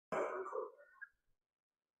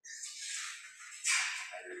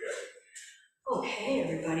Okay,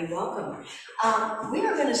 everybody, welcome. We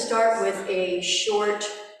are going to start with a short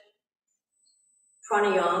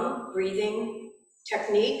pranayama breathing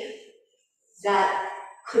technique that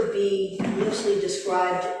could be loosely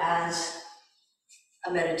described as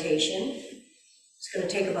a meditation. It's going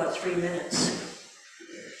to take about 3 minutes.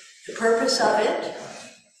 The purpose of it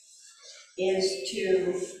is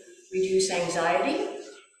to reduce anxiety,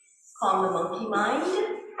 calm the monkey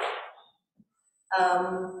mind,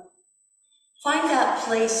 find that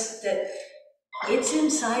place that it's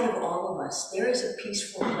inside of all of us. There is a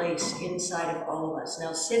peaceful place inside of all of us.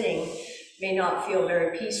 Now, sitting may not feel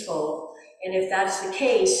very peaceful, and if that's the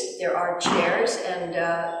case, there are chairs, and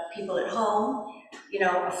people at home, you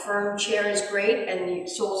know, a firm chair is great, and the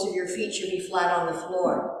soles of your feet should be flat on the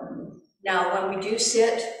floor. Now, when we do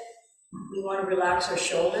sit, we want to relax our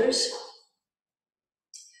shoulders.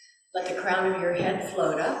 Let the crown of your head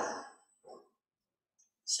float up.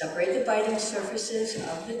 Separate the biting surfaces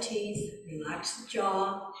of the teeth, relax the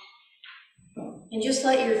jaw, and just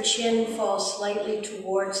let your chin fall slightly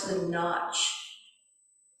towards the notch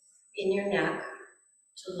in your neck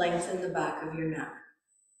to lengthen the back of your neck.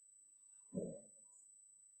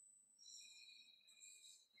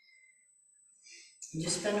 And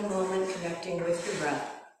just spend a moment connecting with your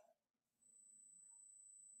breath.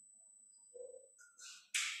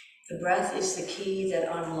 The breath is the key that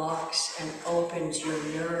unlocks and opens your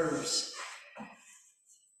nerves.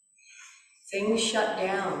 Things shut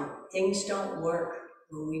down. Things don't work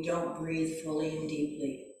when we don't breathe fully and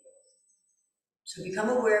deeply. So become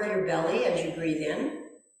aware of your belly as you breathe in.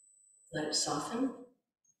 Let it soften.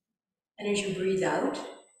 And as you breathe out,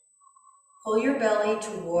 pull your belly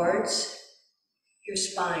towards your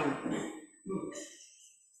spine.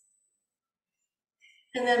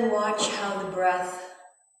 And then watch how the breath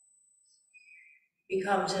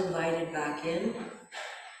becomes invited back in,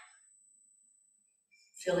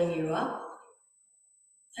 filling you up.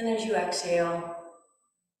 And as you exhale,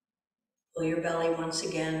 pull your belly once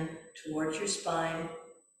again towards your spine.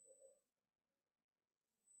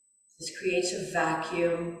 This creates a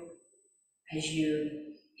vacuum as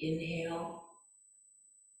you inhale.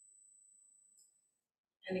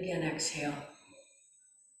 And again, exhale.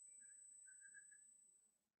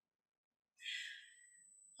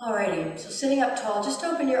 Alrighty, so sitting up tall, just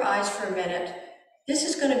open your eyes for a minute. This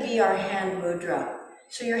is going to be our hand mudra.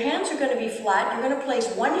 So your hands are going to be flat. You're going to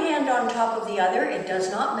place one hand on top of the other. It does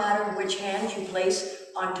not matter which hand you place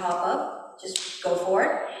on top of. Just go for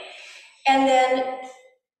it. And then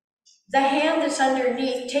the hand that's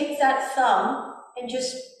underneath, take that thumb and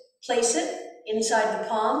just place it inside the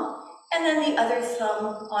palm, and then the other thumb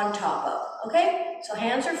on top of, okay? So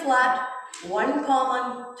hands are flat, one palm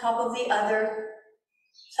on top of the other,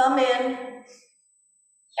 thumb in,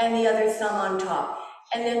 and the other thumb on top.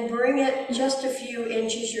 And then bring it just a few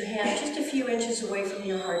inches, your hand just a few inches away from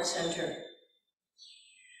your heart center.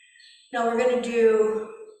 Now we're going to do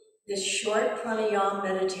this short pranayama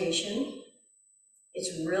meditation.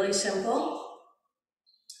 It's really simple.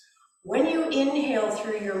 When you inhale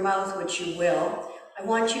through your mouth, which you will, I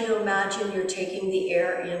want you to imagine you're taking the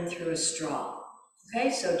air in through a straw.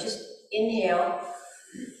 Okay, so just inhale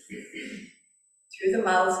through the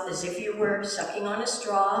mouth as if you were sucking on a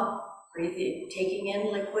straw, breathing, taking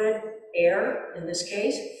in liquid air in this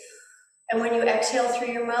case. And when you exhale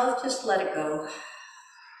through your mouth, just let it go.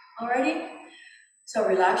 Alrighty? So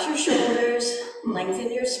relax your shoulders,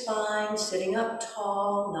 lengthen your spine, sitting up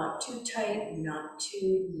tall, not too tight, not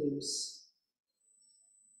too loose.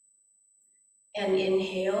 And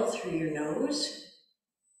inhale through your nose.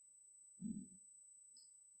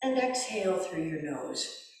 And exhale through your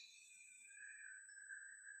nose.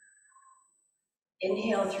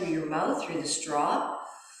 Inhale through your mouth, through the straw.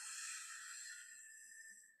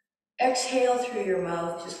 Exhale through your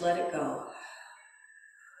mouth, just let it go.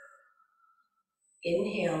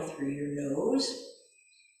 Inhale through your nose.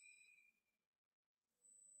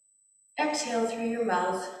 Exhale through your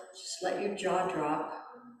mouth, just let your jaw drop.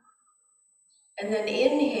 And then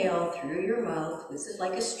inhale through your mouth, this is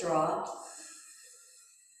like a straw.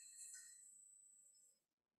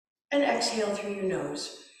 And exhale through your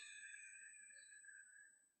nose.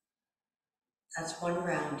 That's one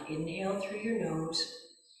round. Inhale through your nose.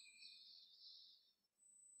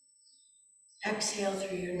 Exhale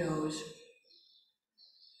through your nose.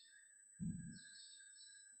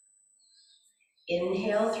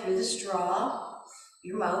 Inhale through the straw,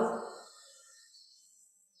 your mouth.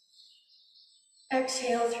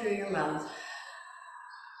 Exhale through your mouth.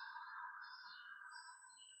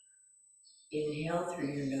 Inhale through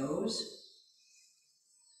your nose.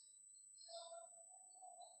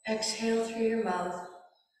 Exhale through your mouth.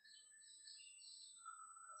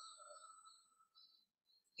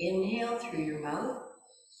 Inhale through your mouth.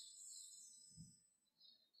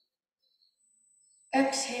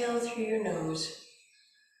 Exhale through your nose.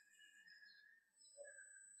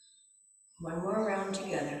 One more round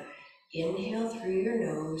together. Inhale through your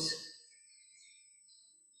nose.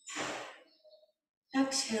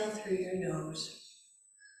 Exhale through your nose.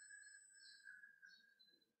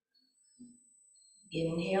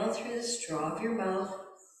 Inhale through the straw of your mouth.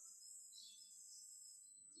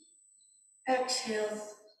 Exhale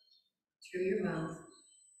through your mouth.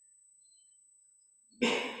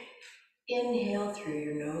 Inhale through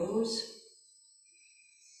your nose.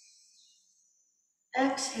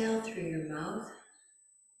 Exhale through your mouth.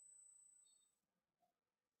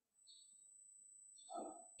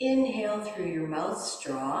 Inhale through your mouth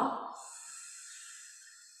straw.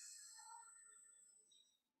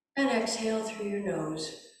 And exhale through your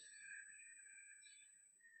nose.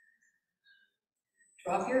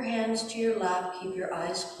 Drop your hands to your lap, keep your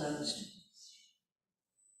eyes closed.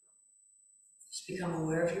 Just become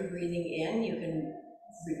aware of your breathing in. You can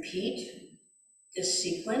repeat this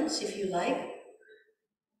sequence if you like,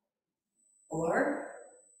 or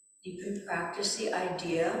you can practice the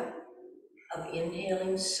idea of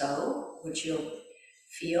inhaling so, which you'll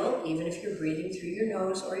feel even if you're breathing through your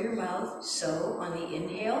nose or your mouth, so on the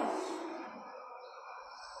inhale,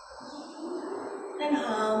 and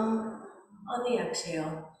hum on the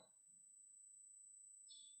exhale.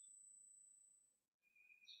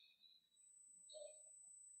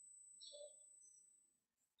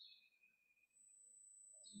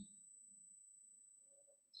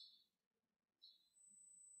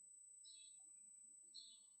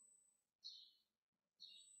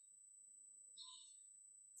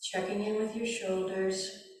 Checking in with your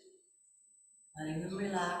shoulders, letting them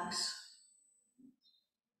relax.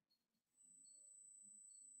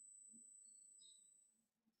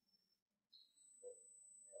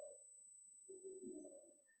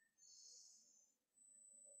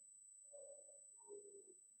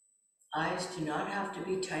 Eyes do not have to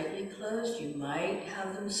be tightly closed. You might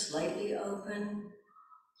have them slightly open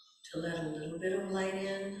to let a little bit of light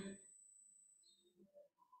in.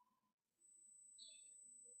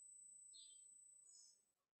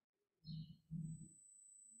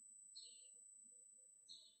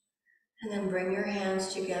 And then bring your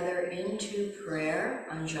hands together into prayer,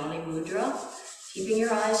 Anjali Mudra. Keeping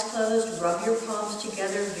your eyes closed, rub your palms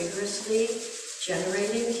together vigorously,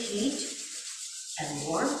 generating heat and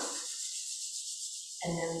warmth.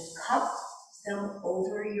 And then cup them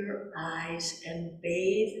over your eyes and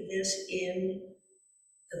bathe this in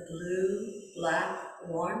the blue-black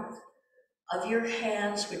warmth of your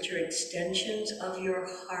hands, which are extensions of your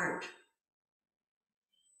heart.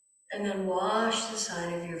 And then wash the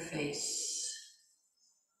side of your face.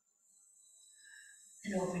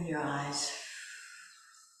 And open your eyes.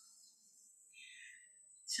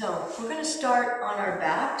 So we're going to start on our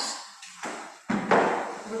backs.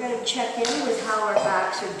 We're going to check in with how our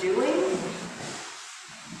backs are doing.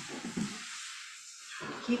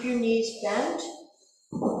 Keep your knees bent.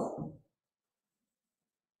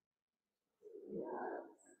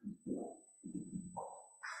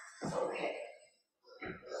 Okay.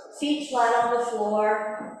 Feet flat on the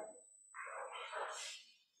floor.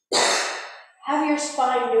 Have your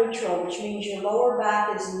spine neutral, which means your lower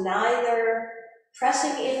back is neither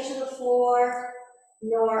pressing into the floor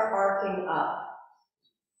nor arcing up.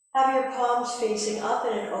 Have your palms facing up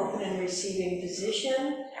in an open and receiving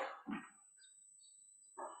position.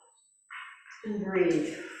 And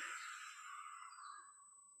breathe.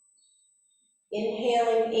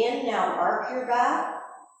 Inhaling in, now arc your back.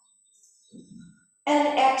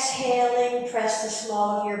 And exhaling, press the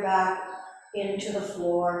small of your back into the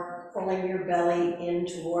floor, pulling your belly in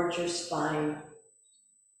towards your spine.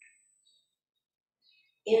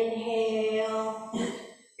 Inhale,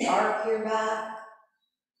 arc your back.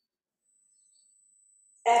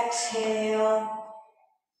 Exhale,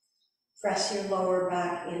 press your lower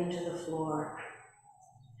back into the floor.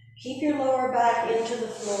 Keep your lower back into the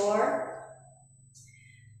floor.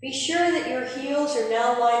 Be sure that your heels are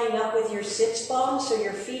now lining up with your sits bones so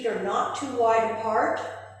your feet are not too wide apart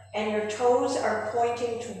and your toes are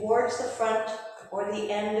pointing towards the front or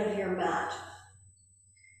the end of your mat.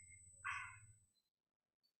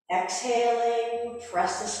 Exhaling,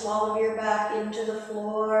 press the small of your back into the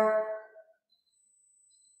floor.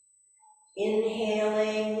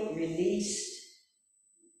 Inhaling, release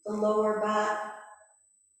the lower back.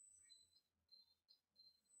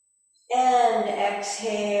 And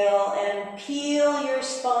exhale and peel your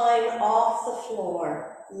spine off the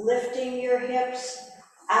floor, lifting your hips,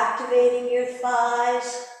 activating your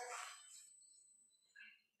thighs,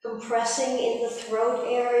 compressing in the throat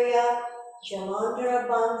area. Jalandhara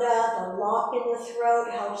Bandha, the lock in the throat,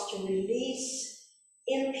 helps to release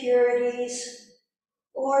impurities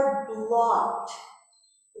or blocked,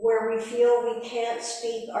 where we feel we can't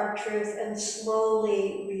speak our truth, and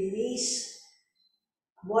slowly release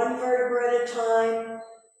one vertebra at a time,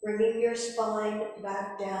 bringing your spine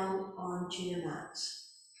back down onto your mats.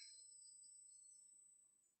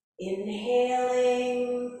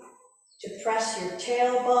 Inhaling to press your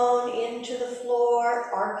tailbone into the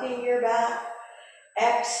floor, arcing your back.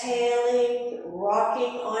 Exhaling,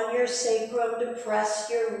 rocking on your sacrum to press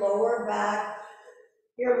your lower back,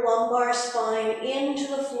 your lumbar spine into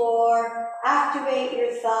the floor. Activate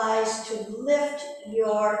your thighs to lift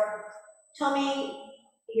your tummy,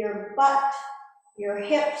 your butt, your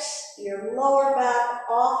hips, your lower back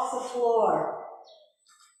off the floor.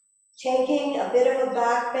 Taking a bit of a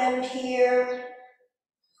back bend here.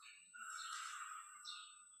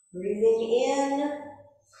 Breathing in.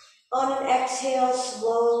 On an exhale,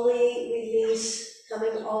 slowly release,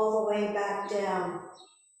 coming all the way back down.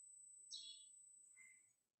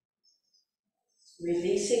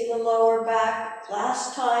 Releasing the lower back.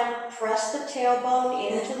 Last time, press the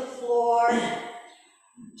tailbone into the floor.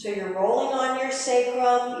 So you're rolling on your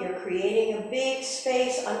sacrum, you're creating a big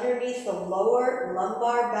space underneath the lower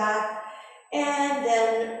lumbar back, and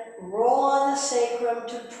then roll on the sacrum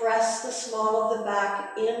to press the small of the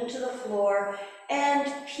back into the floor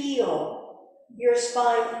and peel your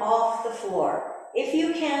spine off the floor. If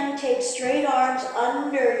you can, take straight arms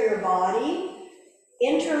under your body,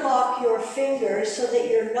 interlock your fingers so that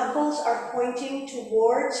your knuckles are pointing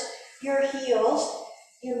towards your heels.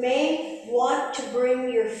 You may want to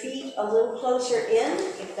bring your feet a little closer in,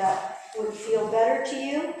 if that would feel better to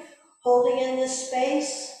you, holding in this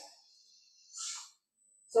space.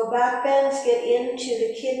 So back bends get into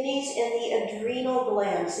the kidneys and the adrenal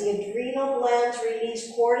glands. The adrenal glands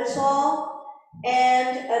release cortisol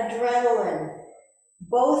and adrenaline.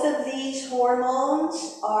 Both of these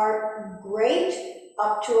hormones are great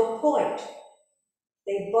up to a point.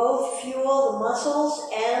 They both fuel the muscles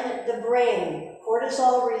and the brain.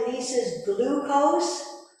 Cortisol releases glucose,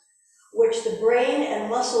 which the brain and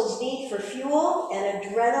muscles need for fuel, and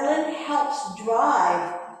adrenaline helps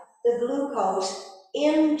drive the glucose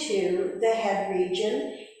into the head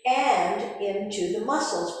region and into the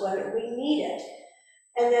muscles when we need it.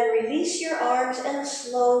 And then release your arms and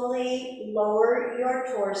slowly lower your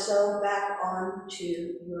torso back onto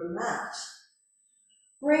your mat.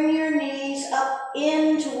 Bring your knees up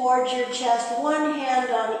in towards your chest, one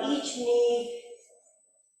hand on each knee.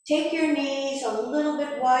 Take your knees a little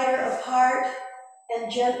bit wider apart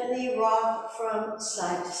and gently rock from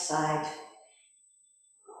side to side.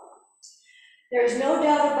 There's no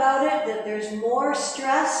doubt about it that there's more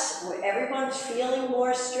stress. Everyone's feeling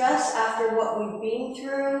more stress after what we've been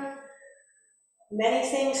through. Many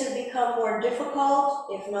things have become more difficult,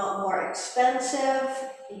 if not more expensive,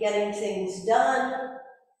 getting things done.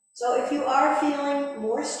 So if you are feeling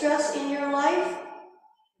more stress in your life,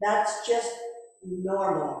 that's just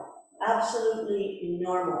normal, absolutely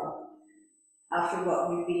normal after what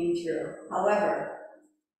we've been through. However,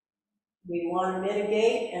 we want to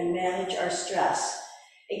mitigate and manage our stress.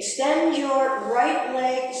 Extend your right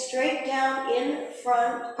leg straight down in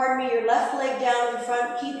front, your left leg down in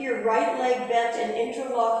front. Keep your right leg bent and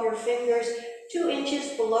interlock your fingers 2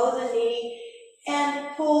 inches below the knee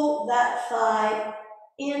and pull that thigh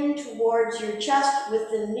in towards your chest with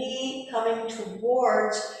the knee coming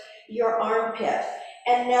towards your armpit.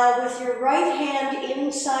 And now with your right hand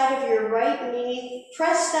inside of your right knee,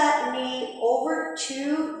 press that knee over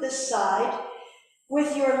to the side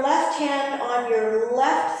with your left hand on your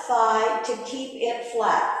left thigh to keep it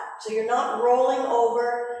flat. So you're not rolling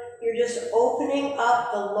over, you're just opening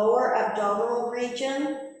up the lower abdominal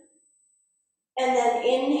region. And then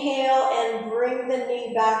inhale and bring the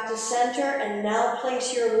knee back to center, and now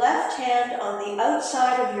place your left hand on the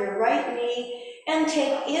outside of your right knee and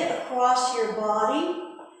take it across your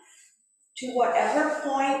body to whatever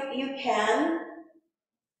point you can,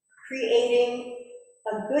 creating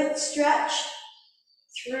a good stretch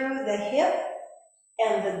through the hip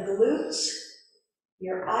and the glutes,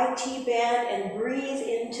 your IT band, and breathe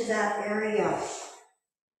into that area.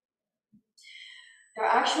 There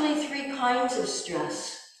are actually 3 kinds of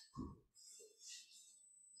stress.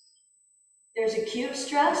 There's acute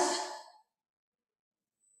stress,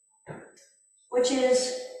 which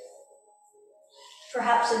is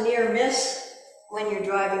perhaps a near miss when you're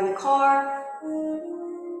driving the car,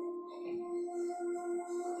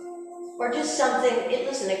 or just something,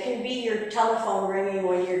 it can be your telephone ringing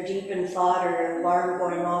when you're deep in thought, or your alarm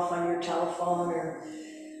going off on your telephone, or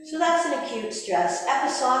So that's an acute stress.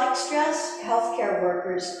 Episodic stress, healthcare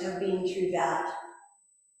workers have been through that.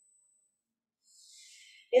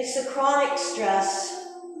 It's the chronic stress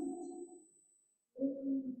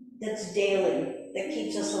that's daily, that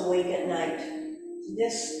keeps us awake at night.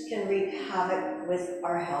 This can wreak havoc with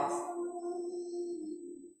our health.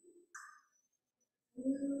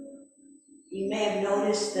 You may have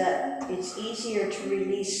noticed that it's easier to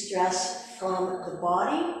release stress from the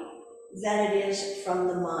body than it is from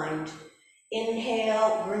the mind.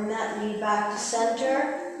 Inhale, bring that knee back to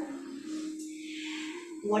center.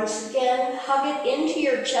 Once again, hug it into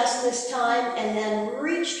your chest this time and then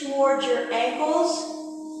reach towards your ankles.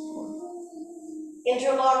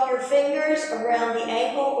 Interlock your fingers around the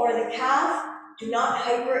ankle or the calf. Do not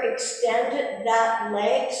hyperextend that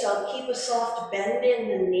leg, so keep a soft bend in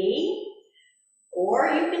the knee. Or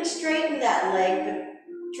you can straighten that leg,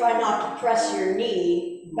 but try not to press your knee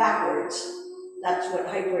backwards. That's what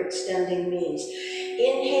hyperextending means.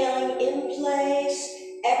 Inhaling in place.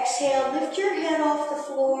 Exhale, lift your head off the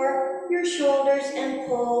floor, your shoulders, and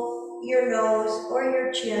pull your nose or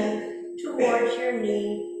your chin towards your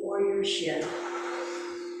knee or your shin.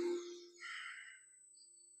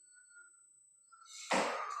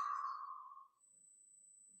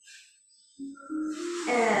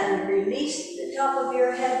 And release the top of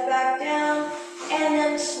your head back down, and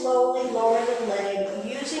then slowly lower the leg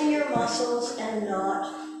using your muscles and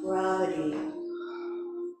not gravity.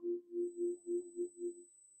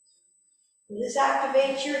 This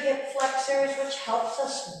activates your hip flexors, which helps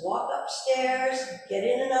us walk upstairs, get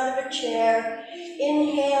in and out of a chair.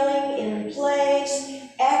 Inhaling in place,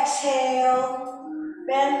 exhale,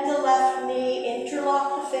 bend the left knee,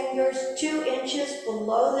 interlock the fingers 2 inches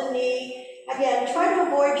below the knee. Again, try to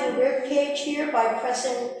avoid your rib cage here by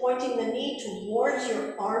pointing the knee towards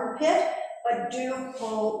your armpit, but do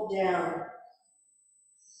pull down.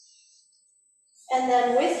 And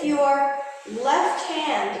then with your left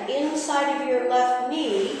hand inside of your left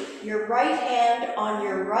knee, your right hand on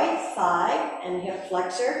your right thigh and hip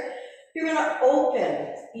flexor, you're going to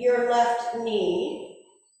open your left knee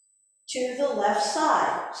to the left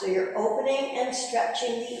side. So you're opening and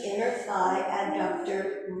stretching the inner thigh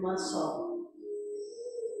adductor muscle.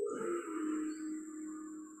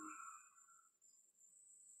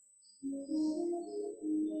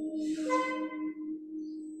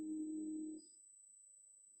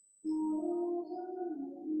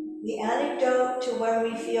 The antidote to when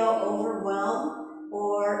we feel overwhelmed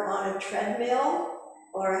or on a treadmill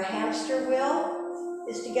or a hamster wheel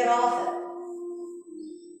is to get off it.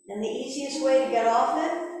 And the easiest way to get off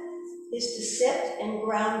it is to sit and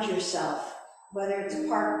ground yourself, whether it's a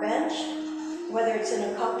park bench, whether it's in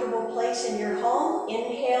a comfortable place in your home.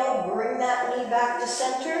 Inhale, bring that knee back to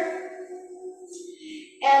center.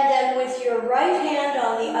 And then with your right hand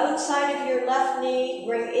on the outside of your left knee,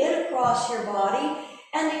 bring it across your body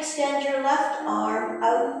and extend your left arm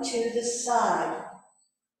out to the side.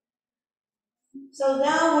 So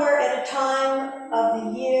now we're at a time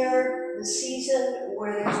of the year, the season,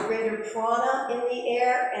 where there's greater prana in the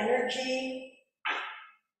air, energy.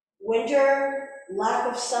 Winter,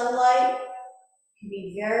 lack of sunlight can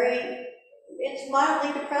be it's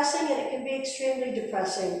mildly depressing, and it can be extremely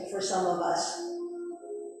depressing for some of us.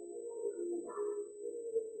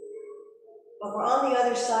 But we're on the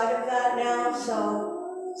other side of that now, so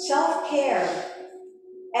self-care,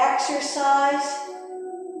 exercise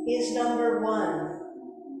is number 1.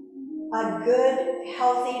 A good,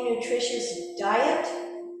 healthy, nutritious diet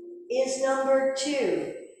is number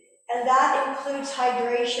 2. And that includes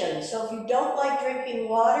hydration. So if you don't like drinking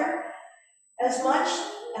water as much,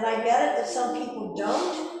 and I get it that some people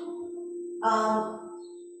don't,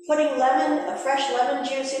 putting fresh lemon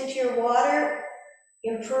juice into your water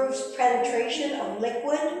improves penetration of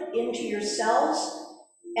liquid into your cells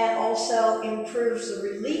and also improves the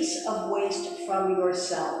release of waste from your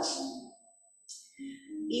cells.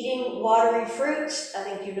 Eating watery fruits, I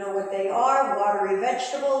think you know what they are. Watery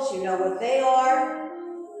vegetables, you know what they are.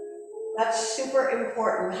 That's super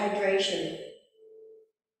important, hydration.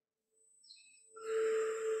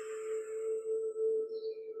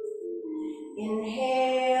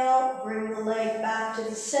 Inhale, bring the leg back to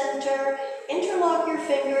the center. Interlock your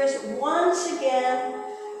fingers once again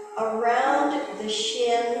around the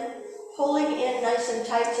shin, pulling in nice and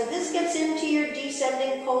tight. So this gets into your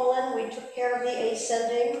descending colon. We took care of the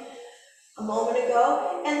ascending a moment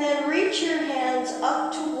ago. And then reach your hands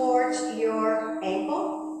up towards your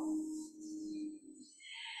ankle.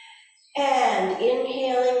 And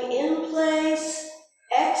inhaling in place,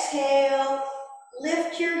 exhale,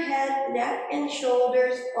 lift your head, neck, and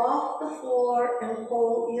shoulders off the floor and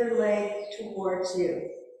pull your leg towards you.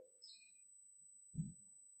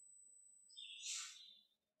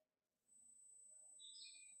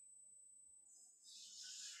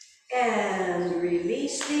 And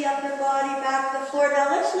release the upper body back to the floor. Now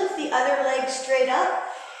let's lift the other leg straight up.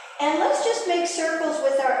 And let's just make circles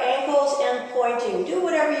with our ankles and pointing. Do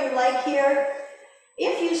whatever you like here.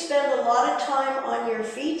 If you spend a lot of time on your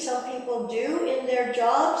feet, some people do in their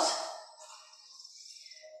jobs,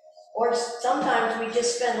 or sometimes we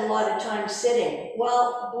just spend a lot of time sitting.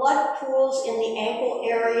 Well, blood pools in the ankle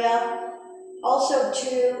area. Also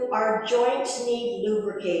too, our joints need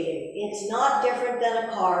lubricating. It's not different than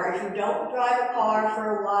a car. If you don't drive a car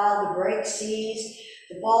for a while, the brake seize,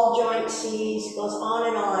 the ball joint seize, it goes on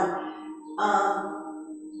and on.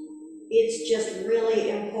 It's just really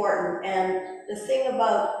important. And the thing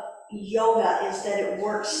about yoga is that it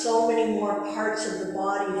works so many more parts of the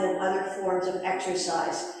body than other forms of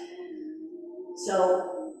exercise.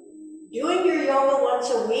 So doing your yoga once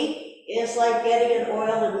a week is like getting an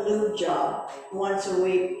oil and lube job once a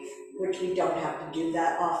week, which we don't have to do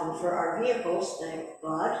that often for our vehicles, thank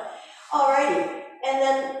God. Alrighty, and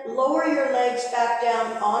then lower your legs back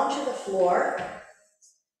down onto the floor.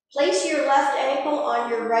 Place your left ankle on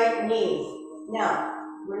your right knee. Now,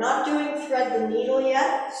 we're not doing thread the needle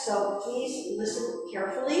yet, so please listen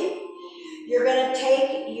carefully. You're going to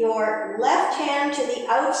take your left hand to the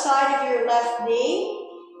outside of your left knee.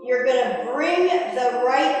 You're going to bring the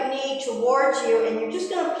right knee towards you, and you're just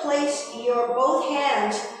going to place your both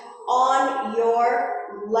hands on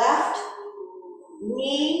your left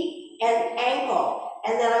knee and ankle.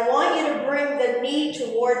 And then I want you to bring the knee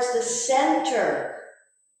towards the center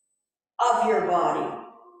of your body.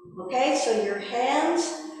 Okay, so your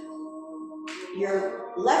hands,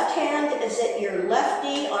 your left hand is at your left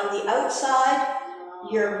knee on the outside.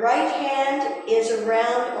 Your right hand is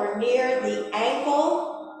around or near the ankle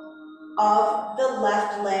of the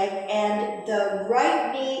left leg, and the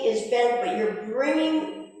right knee is bent, but you're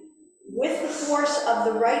bringing, with the force of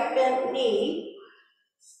the right bent knee,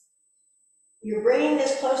 you're bringing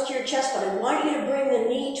this close to your chest, but I want you to bring the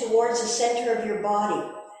knee towards the center of your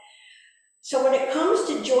body. So when it comes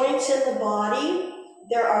to joints in the body,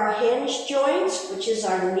 there are hinge joints, which is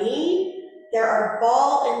our knee. There are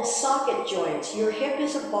ball and socket joints. Your hip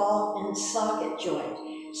is a ball and socket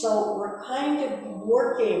joint. So we're kind of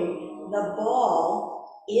working the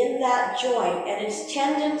ball in that joint and its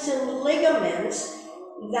tendons and ligaments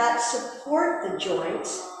that support the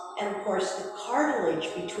joints, and of course the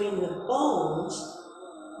cartilage between the bones,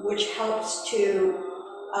 which helps to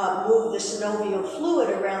move the synovial fluid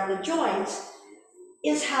around the joints,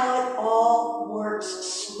 is how it all works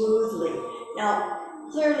smoothly. Now,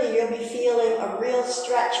 clearly you'll be feeling a real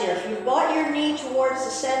stretch here. If you've got your knee towards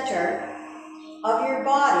the center of your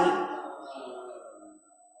body,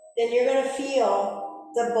 then you're going to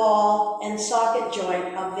feel the ball and socket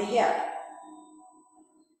joint of the hip.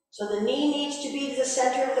 So the knee needs to be to the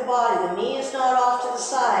center of the body. The knee is not off to the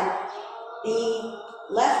side. The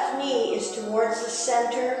left knee is towards the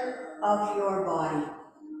center of your body.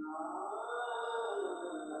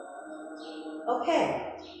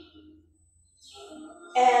 Okay.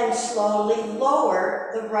 And slowly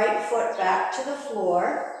lower the right foot back to the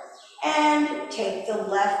floor and take the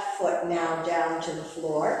left foot now down to the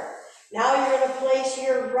floor. Now you're going to place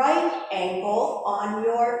your right ankle on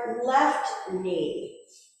your left knee.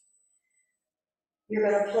 You're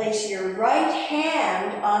going to place your right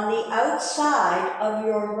hand on the outside of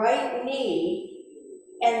your right knee,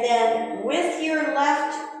 and then with your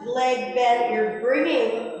left leg bent, you're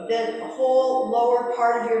bringing the whole lower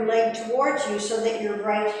part of your leg towards you so that your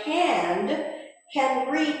right hand can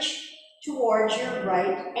reach towards your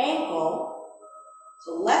right ankle.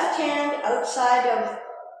 So left hand outside of,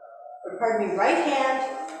 right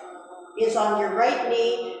hand is on your right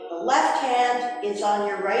knee, the left hand is on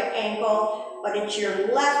your right ankle, but it's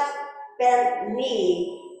your left bent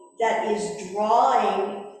knee that is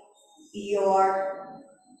drawing your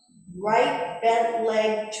right bent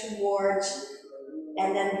leg towards,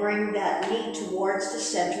 and then bring that knee towards the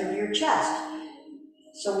center of your chest.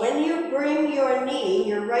 So when you bring your knee,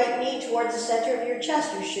 your right knee towards the center of your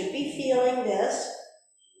chest, you should be feeling this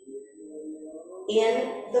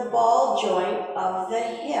in the ball joint of the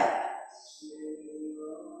hip.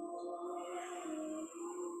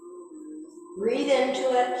 Breathe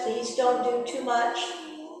into it. Please don't do too much.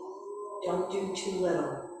 Don't do too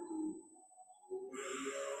little.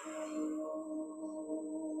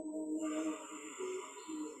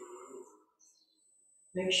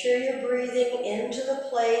 Make sure you're breathing into the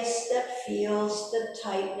place that feels the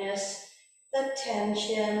tightness, the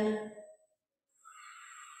tension.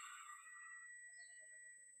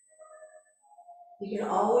 You can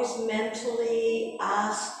always mentally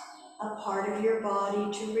ask a part of your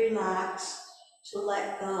body to relax, to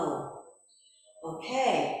let go.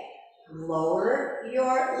 Okay, Lower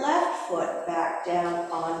your left foot back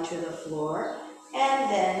down onto the floor,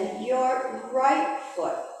 and then your right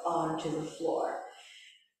foot onto the floor.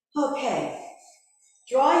 Okay,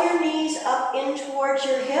 draw your knees up in towards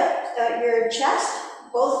your your chest.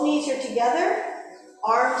 Both knees are together,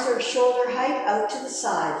 arms are shoulder height out to the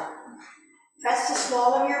side. Press the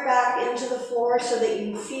small of your back into the floor so that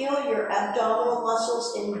you feel your abdominal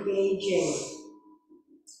muscles engaging.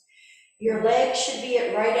 Your legs should be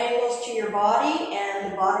at right angles to your body,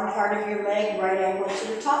 and the bottom part of your leg right angle to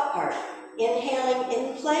the top part. Inhaling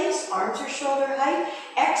in place, arms are shoulder height.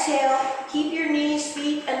 Exhale, keep your knees,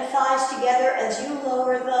 feet, and thighs together as you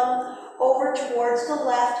lower them over towards the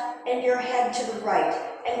left and your head to the right.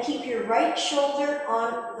 And keep your right shoulder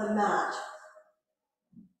on the mat.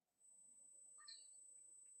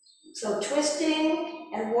 So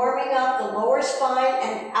twisting and warming up the lower spine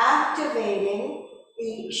and activating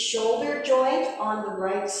the shoulder joint on the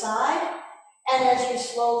right side. And as you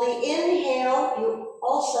slowly inhale, you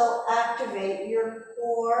also activate your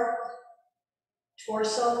core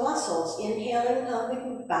torso muscles. Inhaling,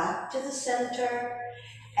 coming back to the center.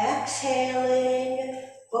 Exhaling,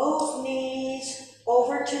 both knees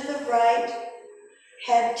over to the right,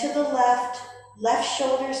 head to the left. Left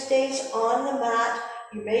shoulder stays on the mat.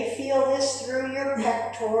 You may feel this through your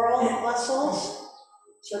pectoral muscles.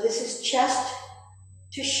 So this is chest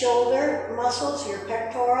to shoulder muscles, your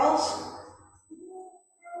pectorals.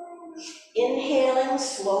 Inhaling,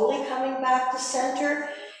 slowly coming back to center.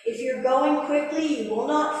 If you're going quickly, you will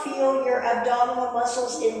not feel your abdominal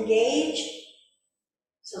muscles engage.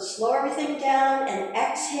 So slow everything down and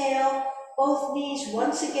exhale, both knees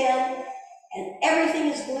once again, and everything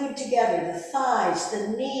is glued together. The thighs, the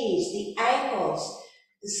knees, the ankles,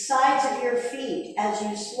 the sides of your feet, as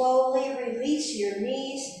you slowly release your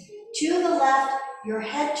knees to the left, your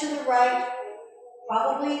head to the right,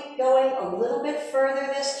 probably going a little bit further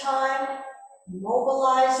this time,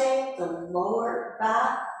 mobilizing the lower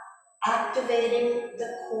back, activating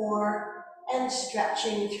the core, and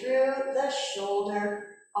stretching through the shoulder,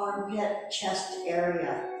 armpit, chest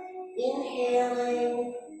area.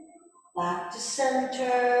 Inhaling, back to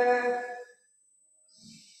center.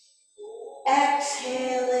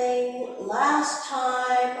 Exhaling, last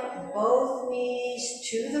time, both knees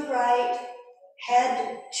to the right,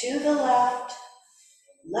 head to the left.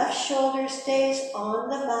 Left shoulder stays on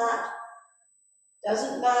the mat.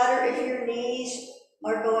 Doesn't matter if your knees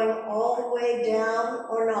are going all the way down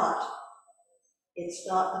or not. It's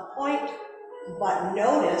not the point, but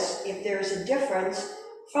notice if there's a difference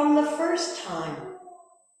from the first time.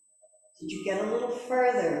 Did you get a little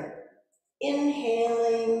further?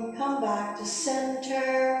 Inhaling, come back to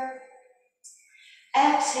center.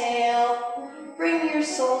 Exhale, bring your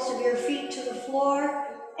soles of your feet to the floor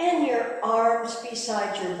and your arms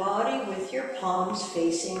beside your body with your palms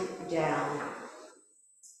facing down.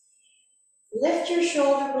 Lift your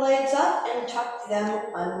shoulder blades up and tuck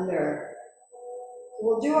them under.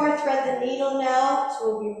 We'll do our thread the needle now,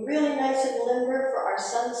 so we'll be really nice and limber for our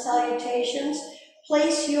sun salutations.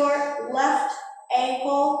 Place your left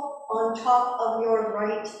ankle on top of your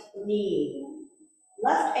right knee.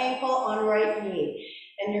 Left ankle on right knee.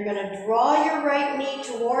 And you're going to draw your right knee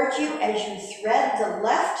towards you as you thread the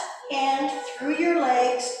left hand through your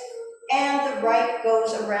legs, and the right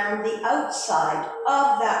goes around the outside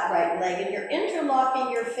of that right leg. And you're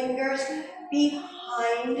interlocking your fingers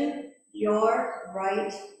behind your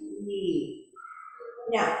right knee.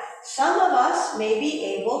 Now, some of us may be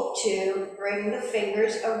able to bring the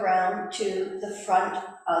fingers around to the front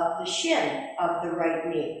of the shin of the right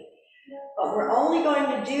knee. But we're only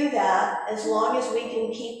going to do that as long as we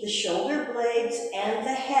can keep the shoulder blades and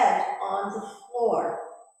the head on the floor.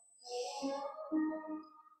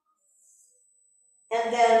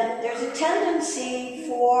 And then there's a tendency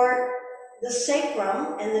for the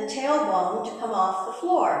sacrum and the tailbone to come off the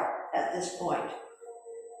floor at this point.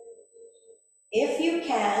 If you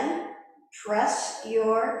can, press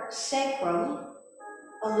your sacrum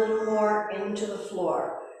a little more into the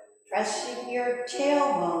floor, pressing your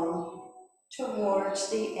tailbone towards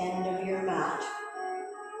the end of your mat.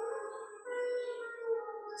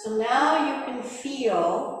 So now you can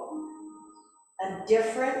feel a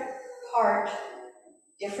different part,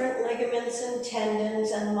 different ligaments and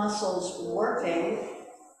tendons and muscles working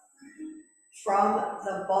from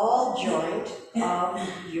the ball joint of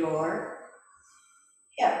your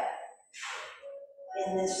hip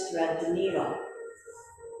in this thread the needle.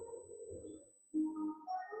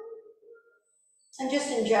 And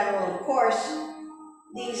just in general, of course,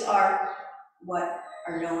 these are what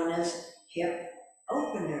are known as hip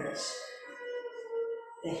openers.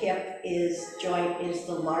 The hip joint is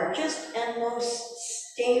the largest and most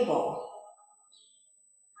stable.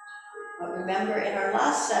 But remember, in our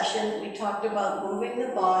last session, we talked about moving the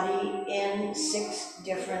body in 6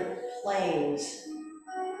 different planes.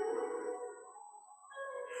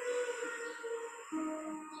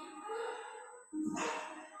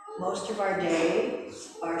 Most of our days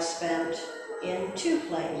are spent in 2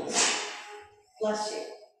 planes. Bless you.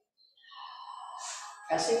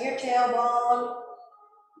 Pressing your tailbone,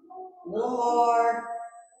 a little more,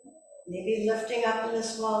 maybe lifting up in the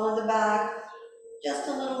small of the back, just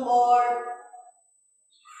a little more.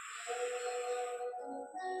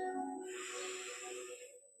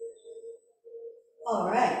 All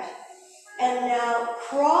right. And now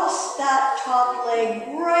cross that top leg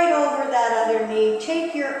right over that other knee.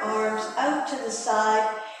 Take your arms out to the side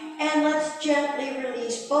and let's gently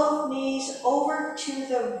release both knees over to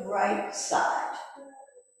the right side.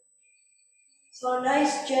 So a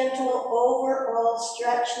nice gentle overall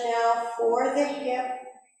stretch now for the hip,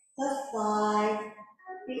 the thigh,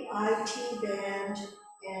 the IT band,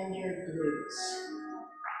 and your glutes.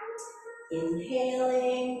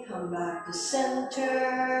 Inhaling, come back to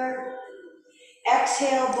center.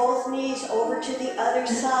 Exhale, both knees over to the other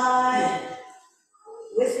side,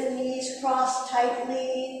 with the knees crossed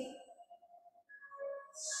tightly.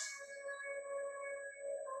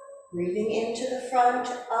 Breathing into the front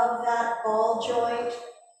of that ball joint,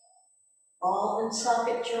 ball and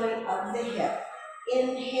socket joint of the hip.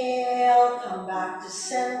 Inhale, come back to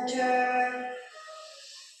center.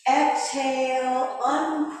 Exhale,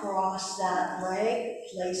 uncross that leg,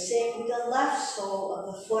 placing the left sole of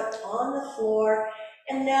the foot on the floor.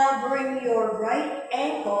 And now bring your right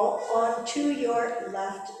ankle onto your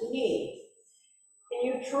left knee. And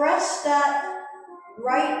you press that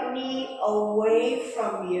right knee away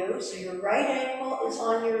from you. So your right ankle is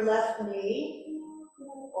on your left knee.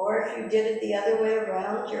 Or if you did it the other way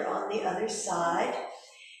around, you're on the other side.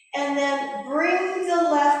 And then bring the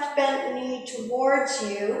left bent knee towards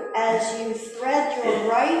you as you thread your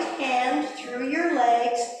right hand through your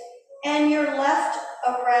legs and your left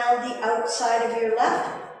around the outside of your left.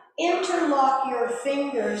 Interlock your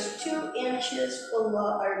fingers 2 inches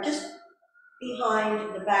below, or just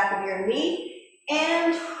behind the back of your knee.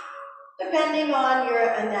 And depending on your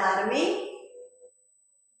anatomy,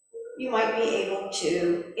 you might be able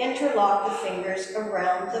to interlock the fingers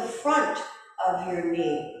around the front of your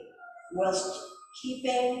knee, whilst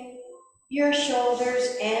keeping your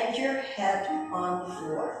shoulders and your head on the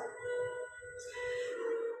floor.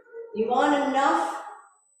 You want enough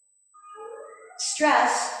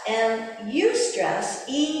stress, and eustress,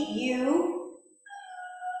 E-U-S-T-R-E-S-S,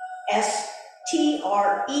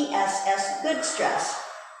 good stress.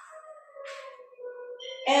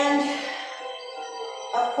 And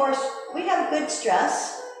of course, we have good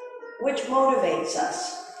stress, which motivates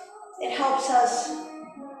us. It helps us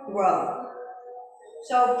grow.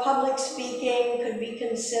 So public speaking could be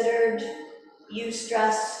considered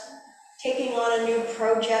eustress, taking on a new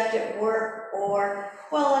project at work, or,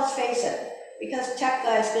 well, let's face it, because Tech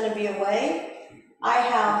Guy is going to be away, I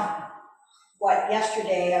have what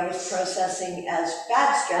yesterday I was processing as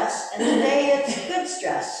bad stress, and today it's good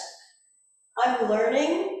stress. I'm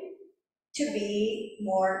learning to be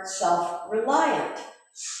more self-reliant,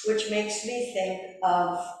 which makes me think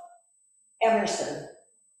of Emerson,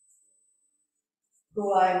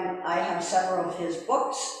 who I have several of his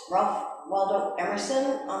books, Ralph Waldo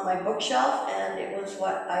Emerson, on my bookshelf, and it was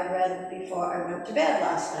what I read before I went to bed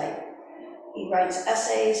last night. He writes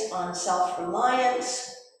essays on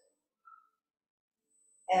self-reliance,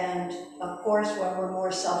 and of course, when we're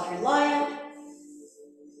more self-reliant,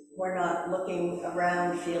 we're not looking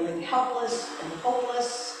around feeling helpless and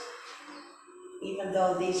hopeless, even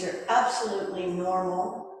though these are absolutely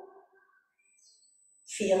normal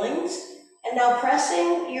feelings. And now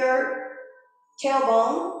pressing your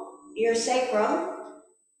tailbone, your sacrum,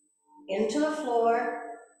 into the floor.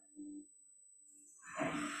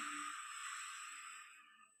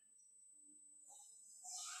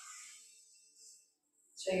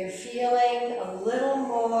 So you're feeling a little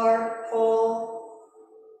more pull,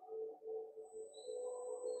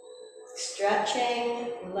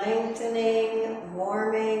 stretching, lengthening,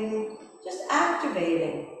 warming, just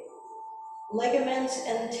activating ligaments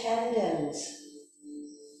and tendons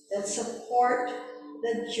that support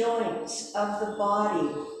the joints of the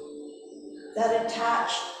body, that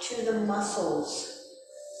attach to the muscles.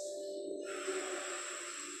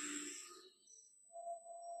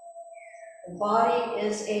 The body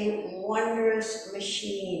is a wondrous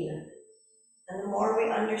machine, and the more we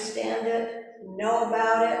understand it, know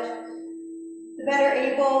about it, the better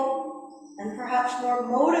able and perhaps more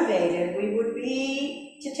motivated we would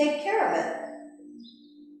be to take care of it.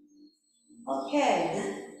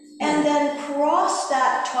 Okay. And then cross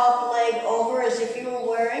that top leg over as if you were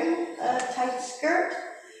wearing a tight skirt.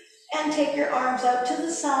 And take your arms out to the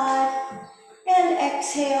side. And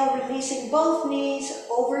exhale, releasing both knees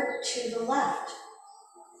over to the left.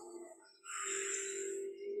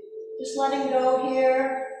 Just letting go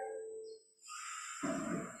here.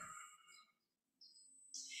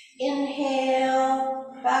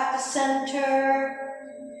 Inhale, back to center.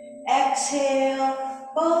 Exhale,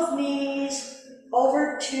 both knees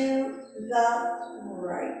over to the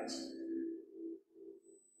right.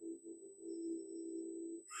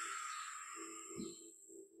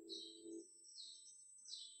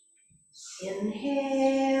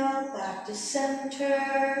 Inhale, back to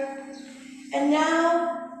center. And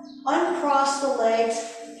now, uncross the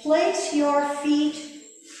legs. Place your feet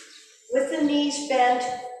with the knees bent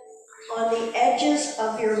on the edges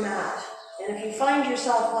of your mat. And if you find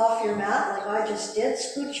yourself off your mat, like I just did,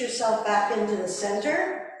 scoot yourself back into the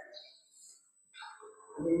center.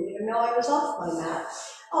 I didn't even know I was off my mat.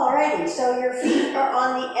 Alrighty, so your feet are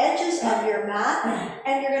on the edges of your mat,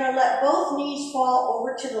 and you're going to let both knees fall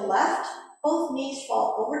over to the left. Both knees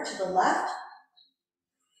fall over to the left.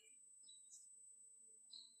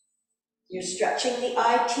 You're stretching the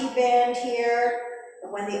IT band here.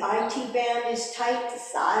 And when the IT band is tight, the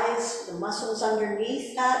thighs, the muscles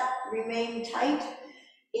underneath that remain tight.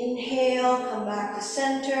 Inhale, come back to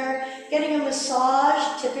center. Getting a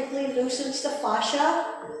massage typically loosens the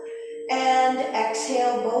fascia. And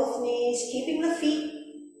exhale, both knees, keeping the feet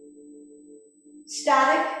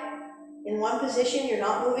static in one position. You're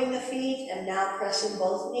not moving the feet. And now pressing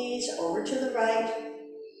both knees over to the right.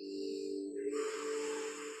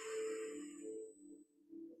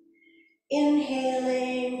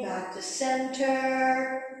 Inhaling, back to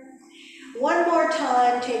center. One more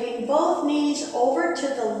time, taking both knees over to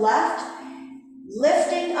the left,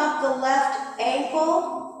 lifting up the left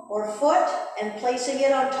ankle or foot and placing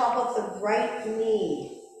it on top of the right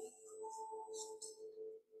knee.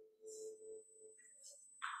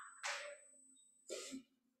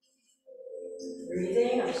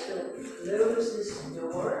 Breathing, I'm just going to close this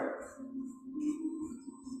door.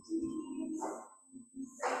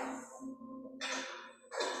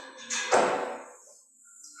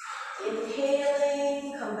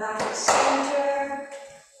 Inhaling, come back to center.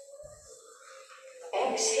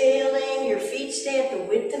 Exhaling, your feet stay at the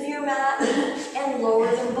width of your mat and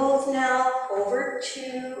lower them both now over to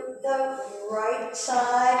the right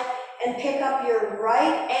side and pick up your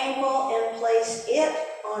right ankle and place it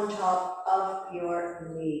on top of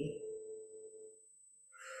your knee.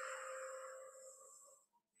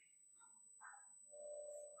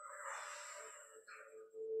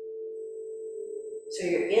 So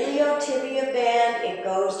your iliotibial band, it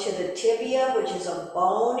goes to the tibia, which is a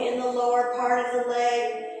bone in the lower part of the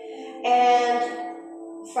leg, and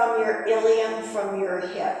from your ilium, from your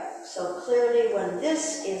hip. So clearly when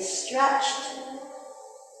this is stretched,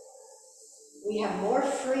 we have more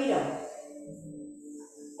freedom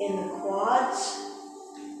in the quads,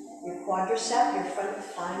 your quadricep, your front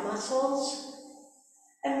thigh muscles,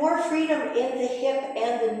 and more freedom in the hip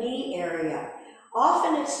and the knee area.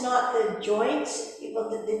 Often it's not the joints,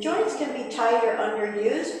 the joints can be tight or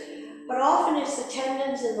underused, but often it's the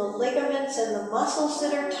tendons and the ligaments and the muscles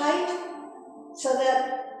that are tight, so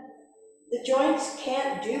that the joints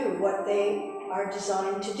can't do what they are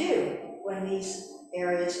designed to do when these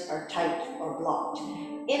areas are tight or blocked.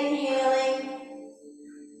 Inhaling,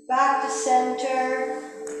 back to center,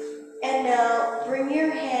 and now bring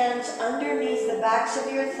your hands underneath the backs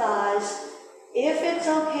of your thighs. If it's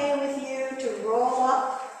okay with you to roll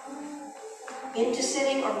up into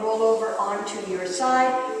sitting or roll over onto your side,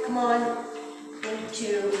 come on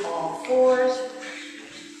into all fours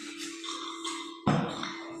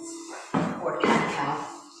or cat-cow.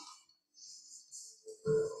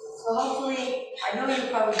 So hopefully, I know you're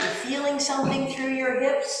probably feeling something through your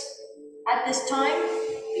hips at this time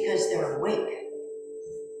because they're awake.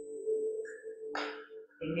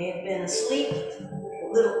 They may have been asleep, a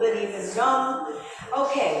little bit even numb.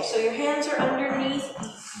 Okay, so your hands are underneath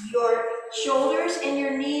your shoulders and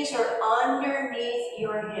your knees are underneath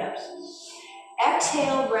your hips.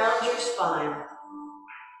 Exhale, round your spine.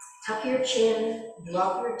 Tuck your chin,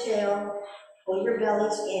 drop your tail, pull your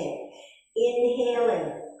bellies in.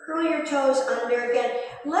 Inhaling, curl your toes under again.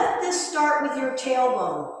 Let this start with your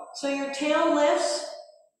tailbone. So your tail lifts.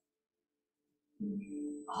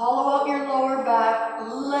 Hollow out your lower back,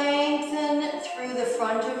 lengthen through the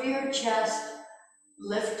front of your chest,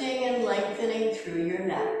 lifting and lengthening through your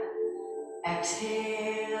neck.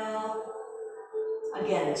 Exhale,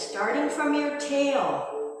 Again, starting from your tail,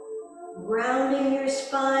 rounding your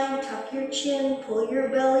spine, tuck your chin, pull your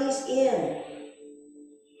bellies in.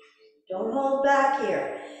 Don't hold back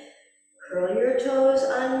here. Curl your toes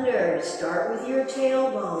under. Start with your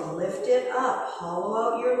tailbone. Lift it up.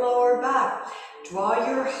 Hollow out your lower back. Draw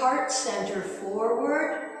your heart center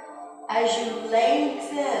forward as you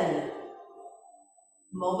lengthen.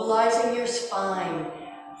 Mobilizing your spine.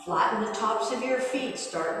 Flatten the tops of your feet.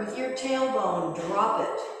 Start with your tailbone. Drop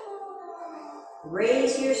it.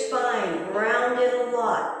 Raise your spine. Ground it a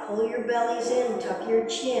lot. Pull your bellies in. Tuck your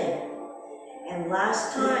chin. And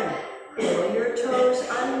last time, curl your toes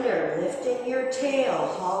under, lifting your tail,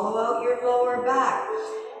 hollow out your lower back,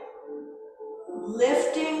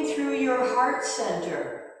 lifting through your heart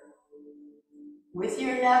center with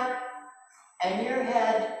your neck and your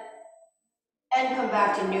head, and come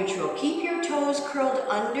back to neutral. Keep your toes curled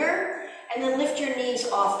under, and then lift your knees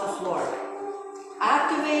off the floor.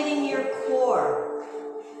 Activating your core.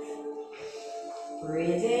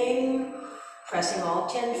 Breathing, pressing all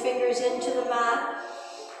 10 fingers into the mat.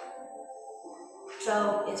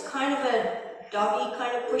 So it's kind of a doggy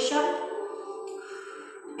kind of push-up.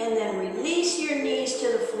 And then release your knees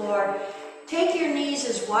to the floor. Take your knees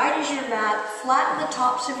as wide as your mat. Flatten the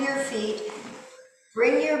tops of your feet.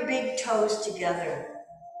 Bring your big toes together.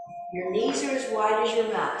 Your knees are as wide as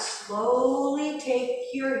your mat. Slowly take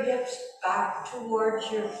your hips back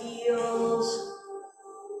towards your heels.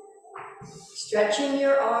 Stretching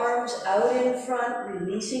your arms out in front,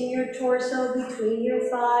 releasing your torso between your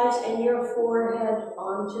thighs and your forehead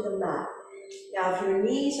onto the mat. Now, if your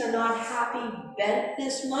knees are not happy bent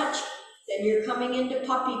this much, then you're coming into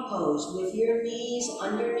puppy pose with your knees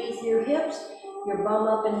underneath your hips, your bum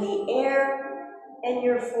up in the air, and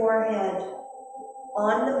your forehead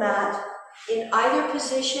on the mat. In either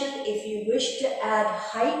position, if you wish to add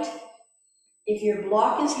height, if your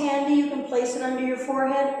block is handy, you can place it under your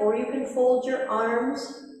forehead, or you can fold your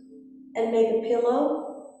arms and make a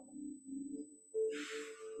pillow.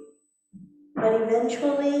 But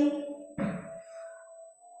eventually,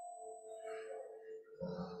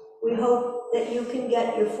 we hope that you can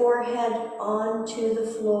get your forehead onto the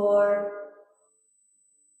floor,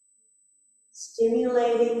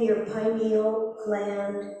 stimulating your pineal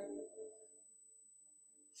gland.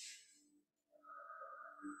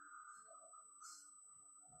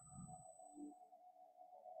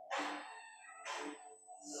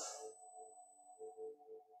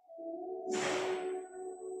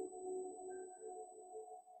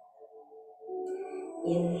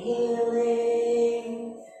 Inhaling.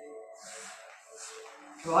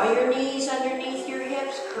 Draw your knees underneath your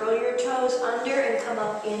hips, curl your toes under, and come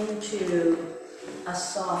up into a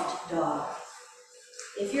soft dog.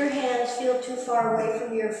 If your hands feel too far away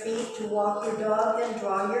from your feet to walk your dog, then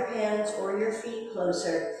draw your hands or your feet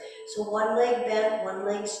closer. So one leg bent, one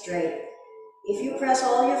leg straight. If you press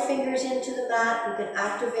all your fingers into the mat, you can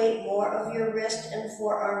activate more of your wrist and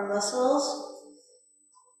forearm muscles.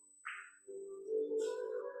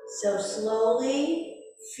 So slowly,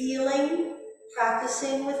 feeling,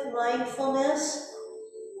 practicing with mindfulness,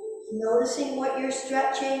 noticing what you're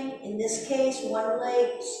stretching. In this case, one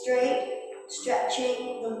leg straight,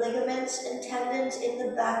 stretching the ligaments and tendons in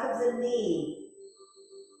the back of the knee.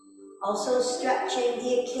 Also stretching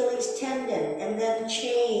the Achilles tendon, and then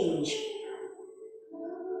change.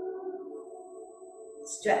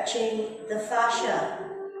 Stretching the fascia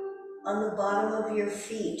on the bottom of your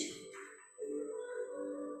feet.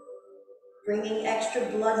 Bringing extra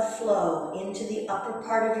blood flow into the upper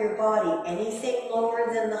part of your body. Anything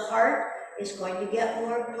lower than the heart is going to get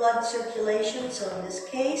more blood circulation. So in this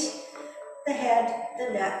case, the head,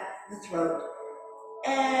 the neck, the throat.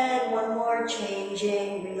 And one more,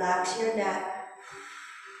 changing. Relax your neck.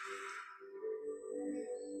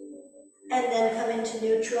 And then come into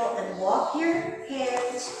neutral and walk your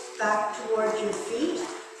hands back towards your feet.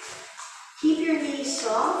 Keep your knees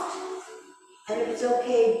soft. And if it's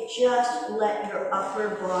okay, just let your upper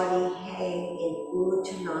body hang in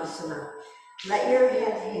Uttanasana. Let your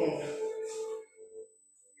head hang.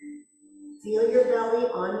 Feel your belly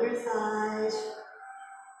on your thighs.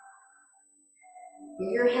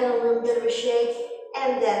 Give your head a little bit of a shake,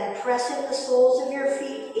 and then pressing the soles of your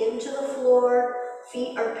feet into the floor.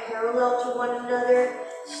 Feet are parallel to one another.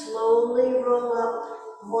 Slowly roll up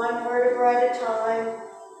one vertebra at a time,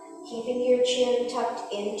 keeping your chin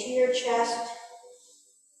tucked into your chest.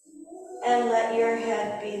 And let your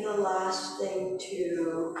head be the last thing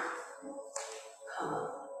to come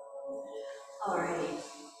up. Alrighty.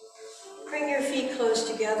 Bring your feet close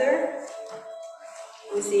together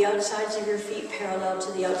with the outsides of your feet parallel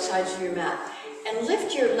to the outsides of your mat. And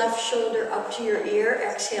lift your left shoulder up to your ear,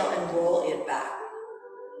 exhale and roll it back.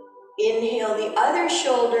 Inhale the other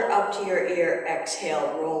shoulder up to your ear,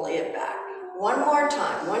 exhale, roll it back. One more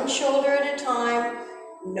time, one shoulder at a time.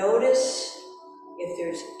 Notice if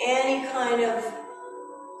there's any kind of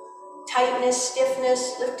tightness,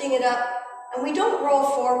 stiffness, lifting it up. And we don't roll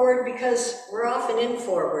forward because we're often in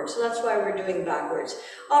forward, so that's why we're doing backwards.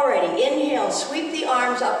 Alrighty, inhale, sweep the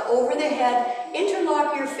arms up over the head,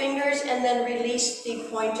 interlock your fingers, and then release the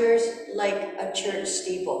pointers like a church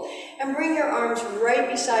steeple. And bring your arms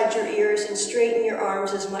right beside your ears and straighten your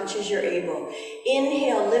arms as much as you're able.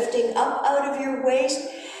 Inhale, lifting up out of your waist.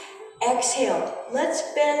 Exhale, let's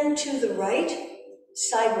bend to the right,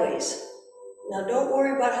 sideways. Now don't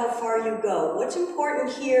worry about how far you go. What's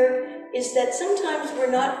important here is that sometimes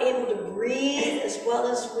we're not able to breathe as well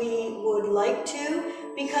as we would like to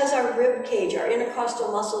because our rib cage, our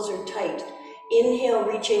intercostal muscles are tight. Inhale,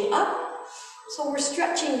 reaching up. So we're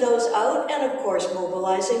stretching those out and of course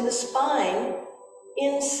mobilizing the spine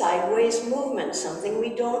in sideways movement, something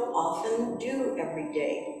we don't often do every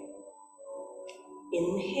day.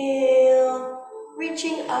 Inhale,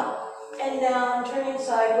 reaching up and down, turning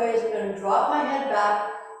sideways. I'm going to drop my head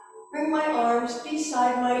back, bring my arms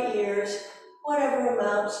beside my ears, whatever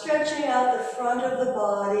amount, stretching out the front of the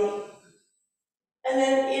body. And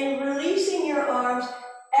then in releasing your arms,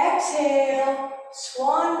 exhale,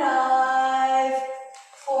 swan dive,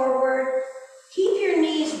 forward. Keep your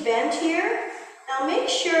knees bent here. Now make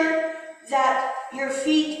sure that your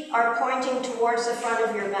feet are pointing towards the front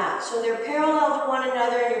of your mat. So they're parallel to one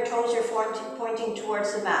another and your toes are pointing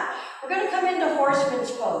towards the mat. We're going to come into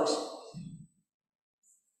horseman's pose.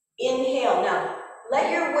 Inhale. Now,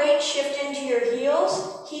 let your weight shift into your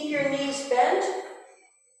heels. Keep your knees bent.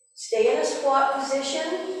 Stay in a squat position.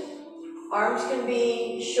 Arms can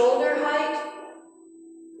be shoulder height,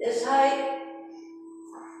 this height.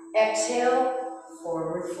 Exhale,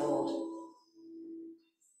 forward fold.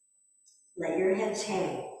 Let your heads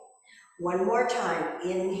hang. One more time.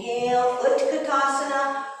 Inhale,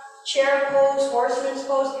 Utkatasana, chair pose, horseman's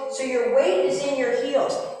pose. So your weight is in your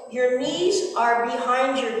heels. Your knees are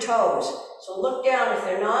behind your toes. So look down if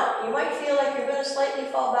they're not. You might feel like you're going to slightly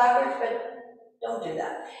fall backwards, but don't do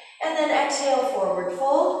that. And then exhale, forward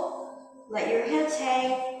fold. Let your heads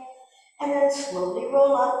hang. And then slowly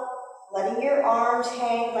roll up, letting your arms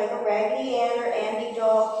hang like a Raggedy Ann or Andy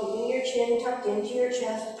doll, keeping your chin tucked into your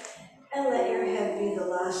chest. And let your head be the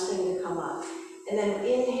last thing to come up. And then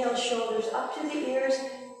inhale, shoulders up to the ears.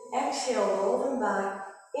 Exhale, roll them back.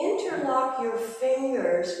 Interlock your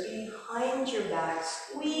fingers behind your back.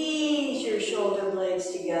 Squeeze your shoulder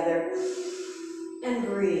blades together. And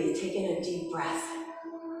breathe, taking a deep breath.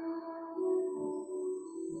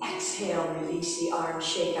 Exhale, release the arms,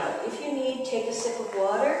 shake out. If you need, take a sip of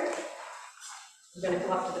water. I'm going to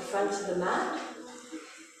come up to the front of the mat.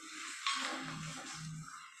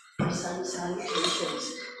 Sun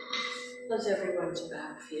salutations. How's everyone's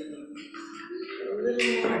back feeling? A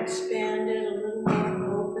little more expanded, a little more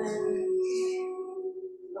open.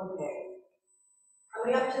 Okay.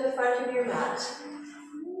 Coming up to the front of your mat.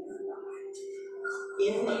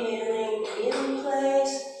 Inhaling in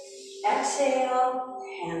place. Exhale,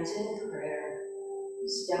 hands in prayer.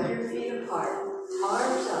 Step your feet apart.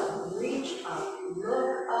 Arms up, reach up,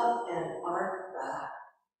 look up and arc back.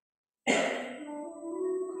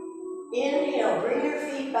 Inhale, bring your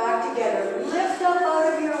feet back together. Lift up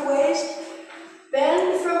out of your waist.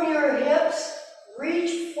 Bend from your hips.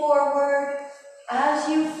 Reach forward as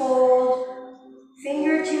you fold.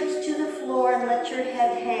 Fingertips to the floor and let your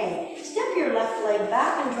head hang. Step your left leg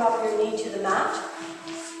back and drop your knee to the mat.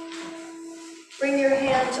 Bring your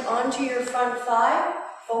hands onto your front thigh.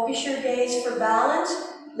 Focus your gaze for balance.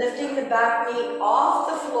 Lifting the back knee off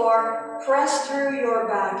the floor. Press through your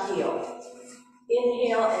back heel.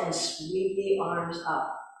 Inhale and sweep the arms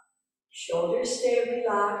up. Shoulders stay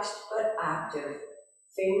relaxed but active.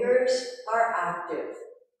 Fingers are active.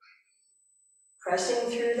 Pressing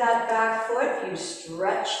through that back foot, you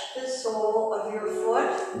stretch the sole of your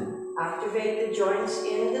foot. Activate the joints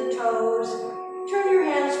in the toes. Turn your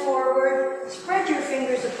hands forward. Spread your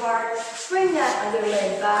fingers apart. Swing that other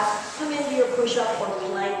leg back. Come into your push-up or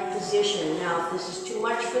plank position. Now, if this is too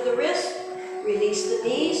much for the wrist, release the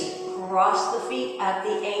knees. Cross the feet at the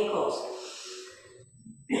ankles.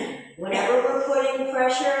 Whenever we're putting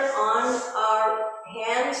pressure on our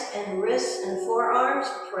hands and wrists and forearms,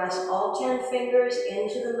 press all 10 fingers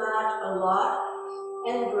into the mat a lot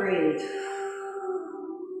and breathe.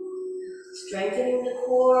 Strengthening the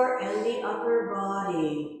core and the upper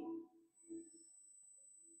body.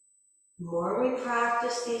 The more we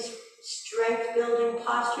practice these Strength building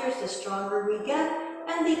postures, the stronger we get,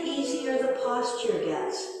 and the easier the posture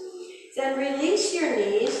gets. Then release your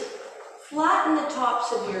knees, flatten the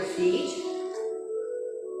tops of your feet,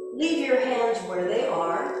 leave your hands where they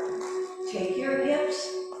are, take your hips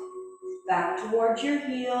back towards your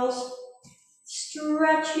heels,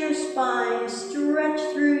 stretch your spine, stretch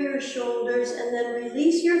through your shoulders, and then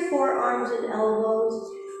release your forearms and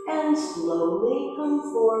elbows, and slowly come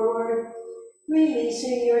forward,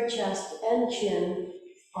 releasing your chest and chin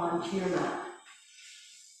onto your mat.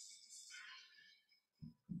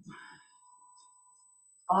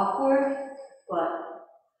 Awkward, but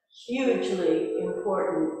hugely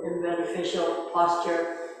important and beneficial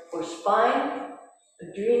posture for spine,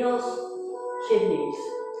 adrenals, kidneys.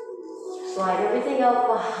 Slide everything out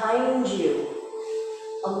behind you.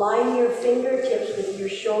 Align your fingertips with your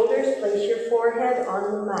shoulders. Place your forehead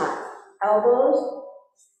on the mat. Elbows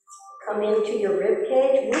come into your rib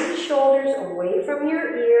cage. Move the shoulders away from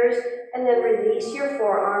your ears, and then release your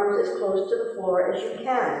forearms as close to the floor as you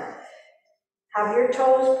can. Have your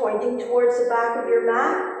toes pointing towards the back of your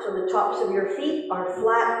mat, so the tops of your feet are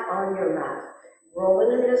flat on your mat. Roll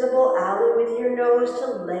an invisible alley with your nose to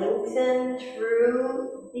lengthen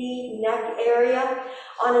through the neck area.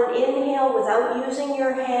 On an inhale, without using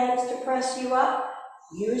your hands to press you up,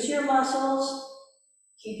 use your muscles.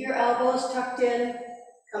 Keep your elbows tucked in,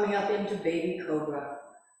 coming up into baby cobra.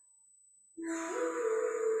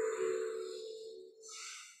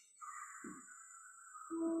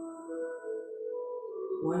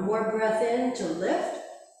 One more breath in to lift.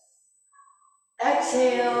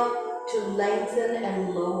 Exhale to lengthen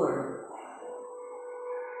and lower.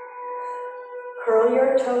 Curl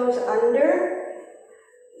your toes under.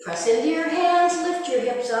 Press into your hands, lift your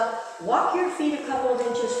hips up. Walk your feet a couple of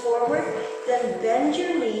inches forward. Then bend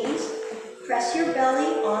your knees. Press your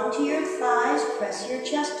belly onto your thighs. Press your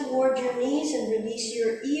chest toward your knees and release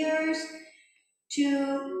your ears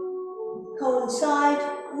to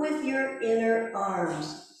coincide with your inner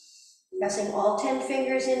arms. Pressing all 10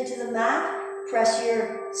 fingers into the mat, press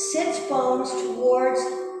your sits bones towards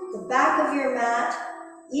the back of your mat.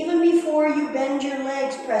 Even before you bend your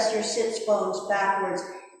legs, press your sits bones backwards.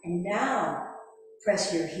 And now,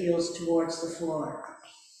 press your heels towards the floor.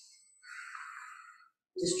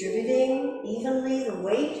 Distributing evenly the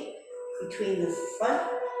weight between the front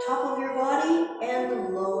top of your body and the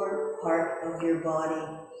lower part of your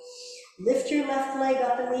body. Lift your left leg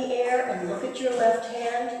up in the air and look at your left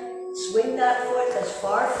hand. Swing that foot as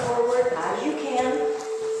far forward as you can.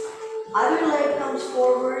 Other leg comes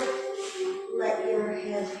forward. Let your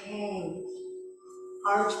head hang.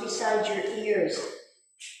 Arms beside your ears.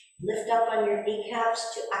 Lift up on your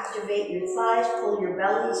kneecaps to activate your thighs. Pull your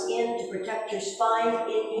bellies in to protect your spine.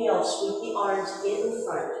 Inhale, sweep the arms in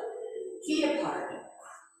front. Feet apart.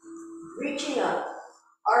 Reaching up,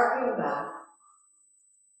 arcing back.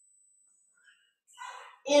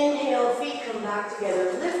 Inhale, feet come back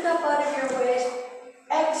together. Lift up out of your waist.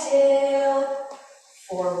 Exhale,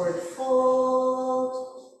 forward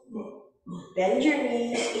fold. Bend your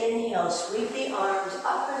knees. Inhale, sweep the arms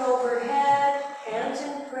up and overhead. Hands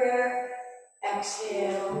in prayer.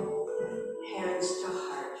 Exhale, hands to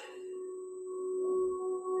heart.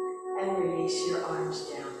 And release your arms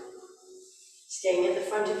down. Staying at the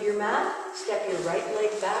front of your mat, step your right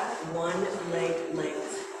leg back, one leg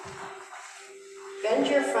length. Bend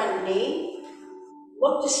your front knee.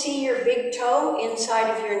 Look to see your big toe inside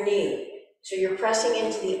of your knee. So you're pressing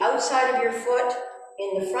into the outside of your foot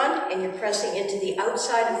in the front, and you're pressing into the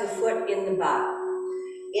outside of the foot in the back.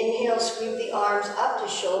 Inhale, sweep the arms up to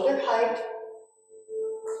shoulder height.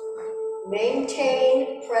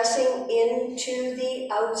 Maintain pressing into the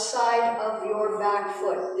outside of your back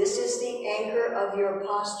foot. This is the anchor of your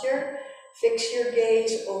posture. Fix your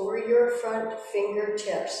gaze over your front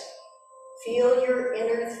fingertips. Feel your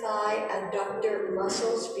inner thigh adductor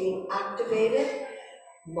muscles being activated.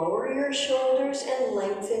 Lower your shoulders and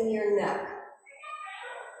lengthen your neck.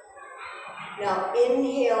 Now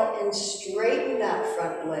inhale and straighten that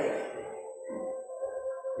front leg.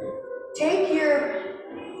 Take your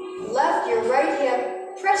right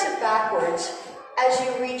hip, press it backwards as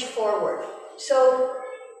you reach forward. So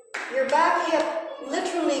your back hip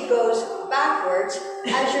literally goes backwards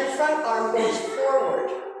as your front arm goes forward.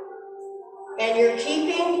 And you're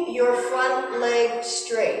keeping your front leg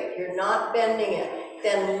straight. You're not bending it.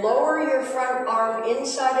 Then lower your front arm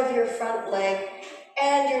inside of your front leg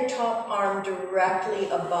and your top arm directly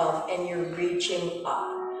above, and you're reaching up.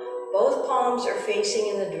 Both palms are facing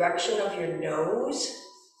in the direction of your nose.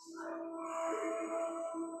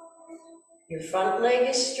 Your front leg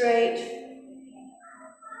is straight.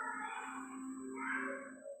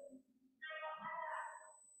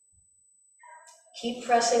 Keep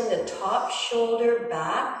pressing the top shoulder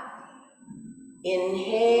back.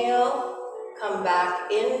 Inhale, come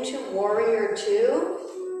back into warrior two.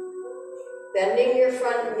 Bending your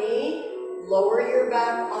front knee, lower your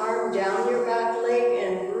back arm, down your back leg,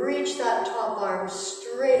 and reach that top arm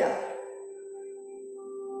straight up.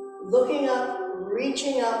 Looking up,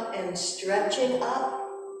 reaching up, and stretching up.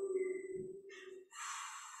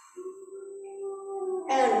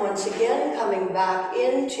 And once again, coming back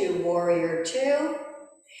into warrior two.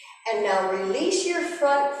 And now release your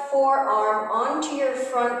front forearm onto your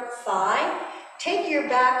front thigh. Take your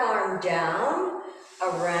back arm down,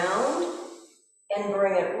 around, and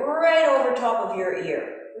bring it right over top of your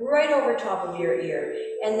ear. Right over top of your ear.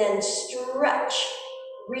 And then stretch,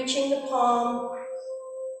 reaching the palm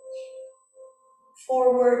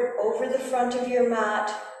forward over the front of your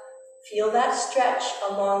mat. Feel that stretch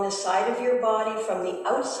along the side of your body from the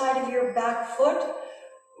outside of your back foot,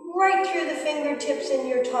 right through the fingertips in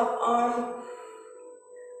your top arm.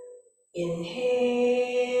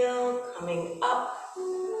 Inhale, coming up.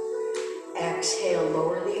 Exhale,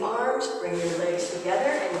 lower the arms, bring your legs together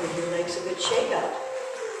and give your legs a good shake up.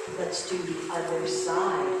 Let's do the other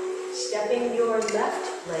side. Stepping your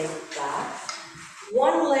left leg back,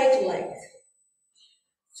 one leg length.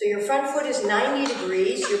 So your front foot is 90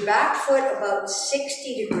 degrees, your back foot about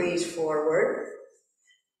 60 degrees forward.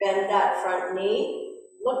 Bend that front knee.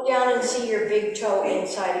 Look down and see your big toe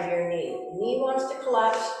inside of your knee. Knee wants to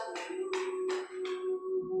collapse.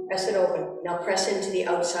 Press it open. Now press into the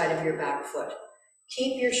outside of your back foot.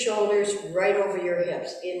 Keep your shoulders right over your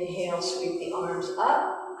hips. Inhale, sweep the arms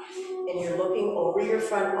up, and you're looking over your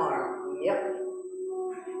front arm. Yep.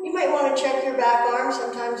 You might want to check your back arm.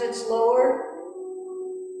 Sometimes it's lower.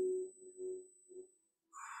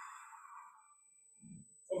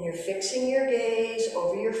 And you're fixing your gaze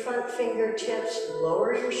over your front fingertips.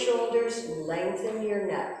 Lower your shoulders, lengthen your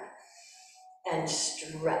neck, and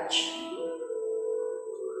stretch.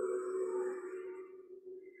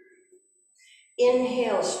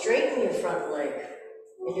 Inhale, straighten your front leg,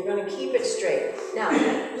 and you're going to keep it straight. Now,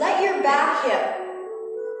 let your back hip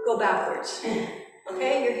go backwards,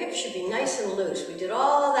 okay? Your hips should be nice and loose. We did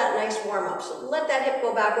all that nice warm-up, so let that hip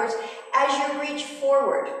go backwards as you reach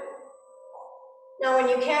forward. Now, when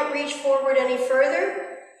you can't reach forward any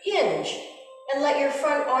further, hinge, and let your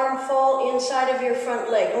front arm fall inside of your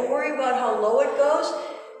front leg. Don't worry about how low it goes.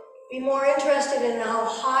 Be more interested in how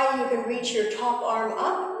high you can reach your top arm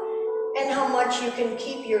up, and how much you can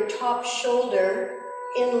keep your top shoulder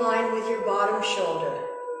in line with your bottom shoulder.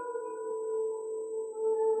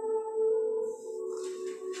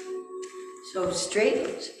 So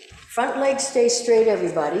straight, front leg stays straight,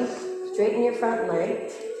 everybody. Straighten your front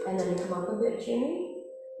leg, and then come up a bit, Jimmy.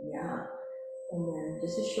 Yeah. And then,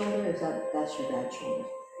 does this shoulder, is that's your bad shoulder?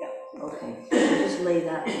 Yeah. Okay, so just lay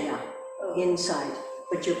that, yeah, inside,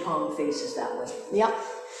 but your palm faces that way. Yep.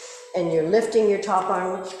 And you're lifting your top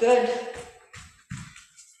arm, looks good.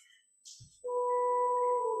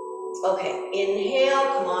 Okay, inhale,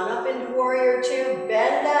 come on up into warrior two,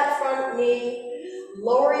 bend that front knee,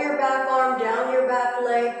 lower your back arm, down your back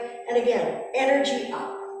leg, and again, energy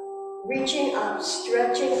up, reaching up,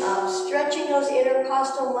 stretching those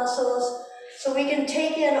intercostal muscles so we can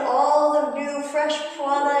take in all the new fresh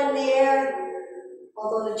prana in the air.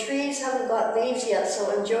 Although the trees haven't got leaves yet,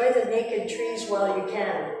 so enjoy the naked trees while you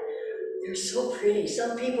can. They're so pretty.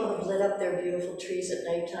 Some people have lit up their beautiful trees at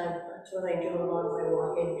nighttime. That's what I do along my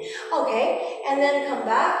walking. Okay, and then come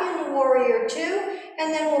back into warrior two,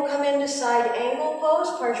 and then we'll come into side angle pose,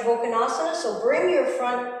 Parsvottanasana. So bring your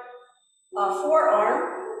front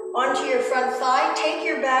forearm onto your front thigh, take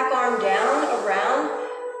your back arm down, around,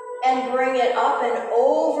 and bring it up and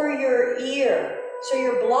over your ear. So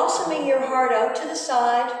you're blossoming your heart out to the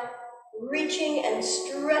side, reaching and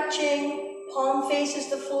stretching, palm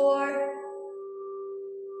faces the floor.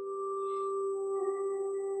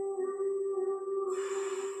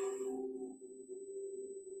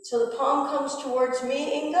 So the palm comes towards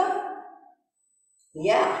me, Inga?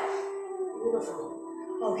 Yeah, beautiful.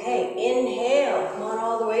 Okay, inhale, come on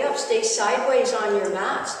all the way up. Stay sideways on your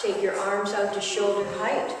mats. Take your arms out to shoulder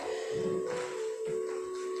height.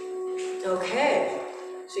 Okay,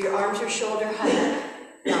 so your arms are shoulder height.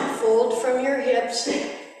 Now fold from your hips,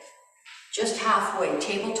 just halfway,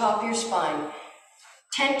 tabletop your spine.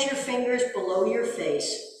 Tent your fingers below your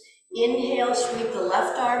face. Inhale, sweep the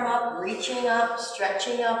left arm up, reaching up,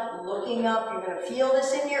 stretching up, looking up. You're going to feel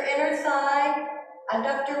this in your inner thigh,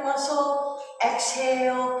 adductor muscle.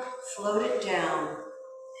 Exhale, float it down.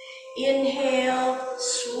 Inhale,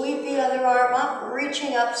 sweep the other arm up,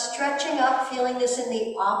 reaching up, stretching up, feeling this in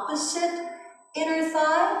the opposite inner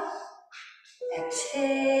thigh.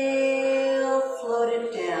 Exhale, float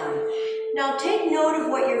it down. Now take note of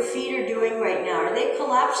what your feet are doing right now. Are they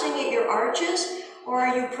collapsing at your arches, or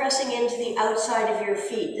are you pressing into the outside of your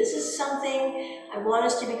feet? This is something I want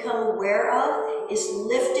us to become aware of, is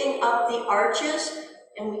lifting up the arches,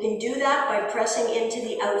 and we can do that by pressing into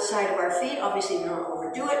the outside of our feet. Obviously, we don't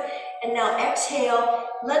overdo it. And now exhale.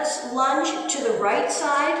 Let's lunge to the right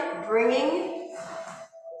side, bringing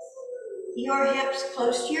your hips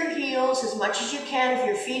close to your heels as much as you can. If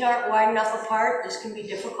your feet aren't wide enough apart, this can be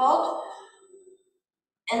difficult.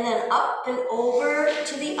 And then up and over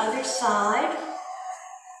to the other side.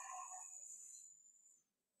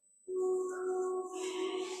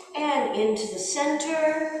 And into the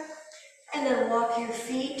center. And then walk your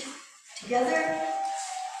feet together.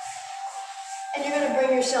 And you're going to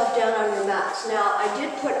bring yourself down on your mats. Now,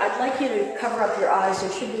 I'd like you to cover up your eyes. There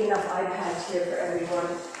should be enough iPads here for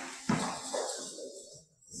everyone.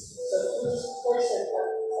 So please place a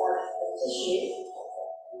tissue.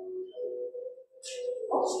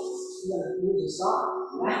 Oh, you're going to use a sock.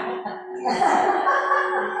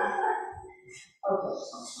 Okay.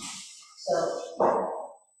 So,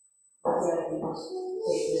 I'm going to just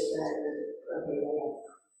take this back. Okay, there.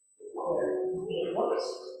 Whoops.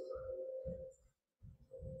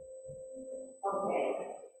 Okay.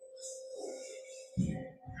 Here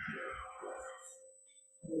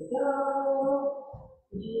we go.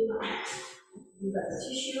 You got the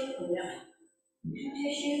tissue? Yeah. 2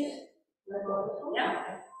 tissues. Yeah.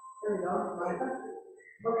 There we go.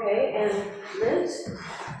 Okay, and Liz?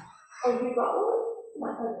 Oh, you got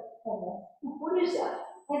one? What is that?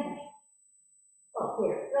 Oh,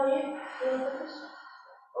 here. No, you want to put this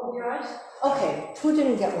over your eyes? Okay, who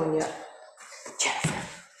didn't get one yet?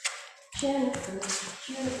 Jennifer.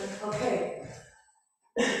 Okay.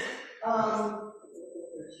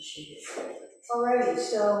 Alrighty,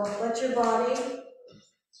 so let your body.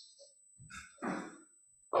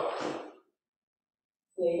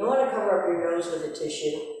 Yeah, you don't want to cover up your nose with a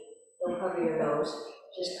tissue. Don't cover your nose.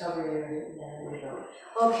 Just cover your nose.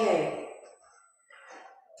 Okay.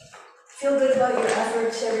 Feel good about your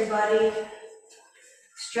efforts, everybody.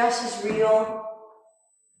 Stress is real.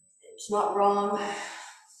 It's not wrong.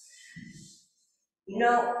 You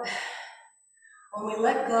know, when we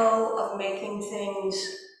let go of making things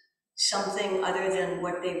something other than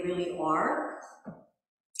what they really are,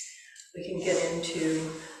 we can get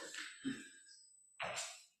into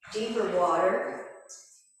deeper water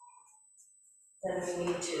than we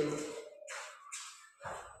need to,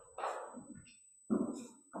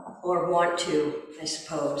 or want to, I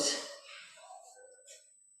suppose.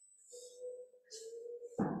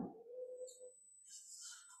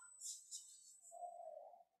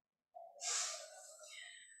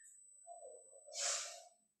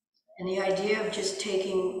 And the idea of just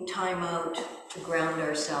taking time out to ground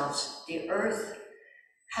ourselves. The earth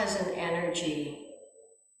has an energy.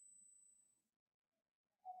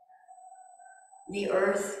 The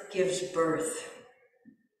earth gives birth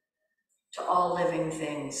to all living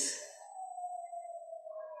things.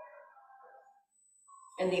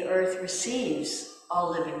 And the earth receives all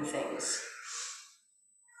living things.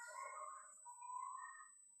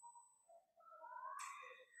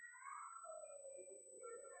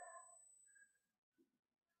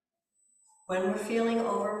 When we're feeling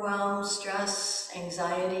overwhelmed, stress,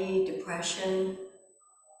 anxiety, depression,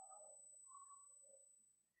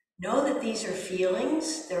 know that these are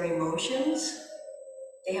feelings, they're emotions,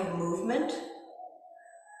 they have movement.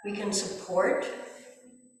 We can support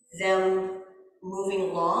them moving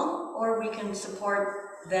along, or we can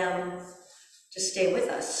support them to stay with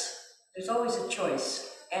us. There's always a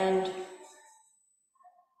choice. And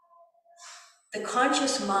the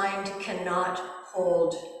conscious mind cannot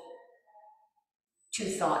hold 2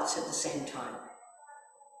 thoughts at the same time.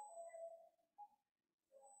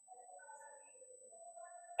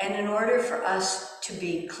 And in order for us to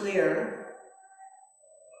be clear,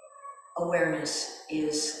 awareness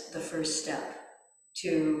is the first step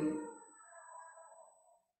to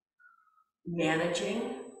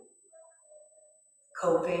managing,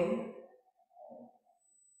 coping,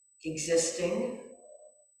 existing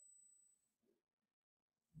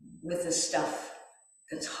with the stuff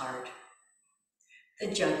that's hard, the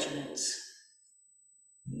judgments.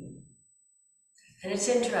 And it's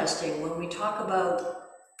interesting, when we talk about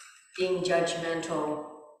being judgmental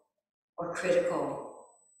or critical,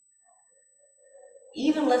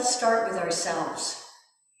 even let's start with ourselves.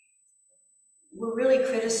 We're really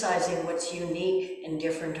criticizing what's unique and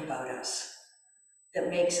different about us that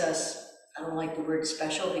makes us, I don't like the word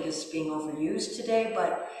special because it's being overused today,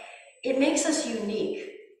 but it makes us unique.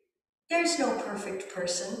 There's no perfect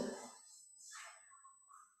person.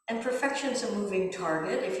 And perfection's a moving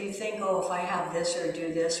target. If you think, oh, if I have this or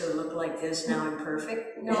do this or look like this, now I'm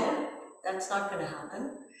perfect. No, that's not going to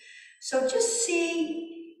happen. So just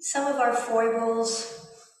see some of our foibles,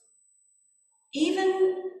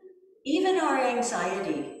 even our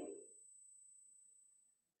anxiety.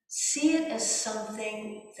 See it as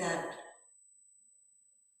something that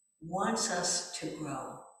wants us to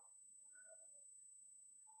grow.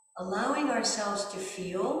 Allowing ourselves to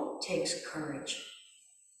feel takes courage.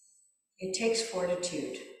 It takes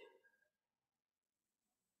fortitude.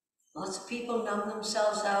 Lots of people numb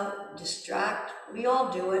themselves out, distract. We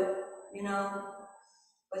all do it, you know,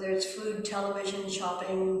 whether it's food, television,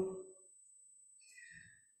 shopping,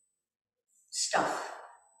 stuff.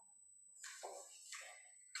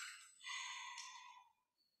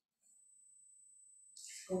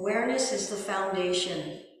 Awareness is the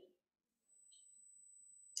foundation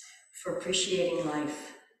for appreciating life.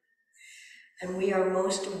 And we are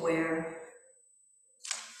most aware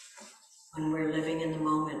when we're living in the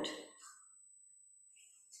moment.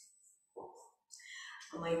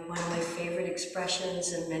 One of my favorite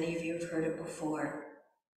expressions, and many of you have heard it before.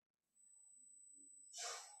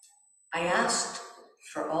 I asked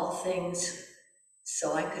for all things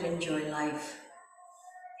so I could enjoy life.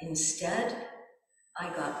 Instead,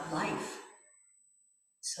 I got life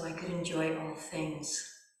so I could enjoy all things.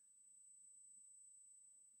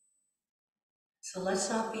 So let's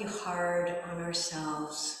not be hard on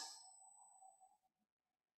ourselves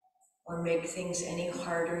or make things any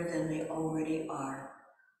harder than they already are.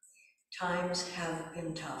 Times have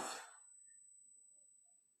been tough.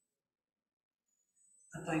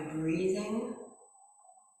 But by breathing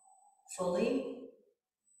fully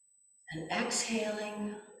and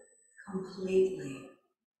exhaling completely,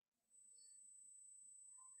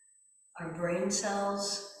 our brain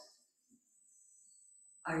cells,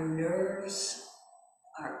 our nerves,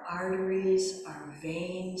 our arteries, our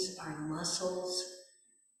veins, our muscles,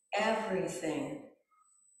 everything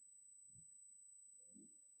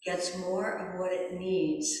gets more of what it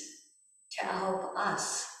needs to help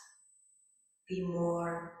us be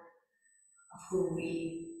more of who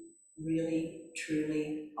we really,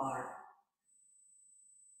 truly are.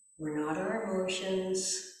 We're not our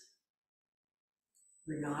emotions.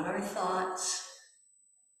 We're not our thoughts.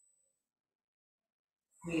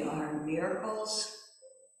 We are miracles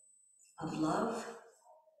of love,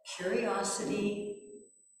 curiosity,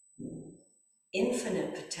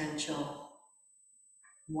 infinite potential,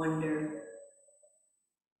 wonder.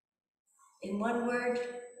 In one word,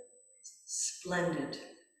 splendid.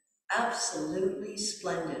 Absolutely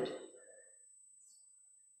splendid.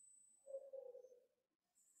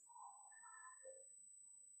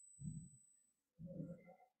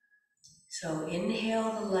 So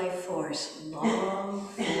inhale the life force, long,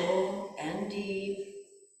 full, and deep.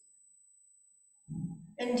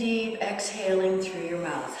 And deep, exhaling through your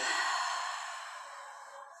mouth.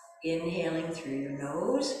 Inhaling through your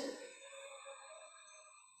nose.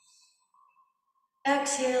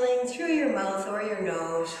 Exhaling through your mouth or your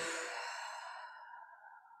nose.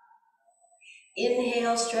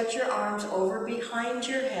 Inhale, stretch your arms over behind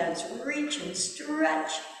your heads. Reach and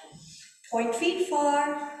stretch. Point feet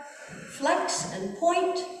far. Flex and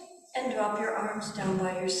point, and drop your arms down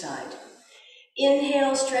by your side.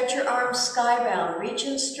 Inhale, stretch your arms skybound. Reach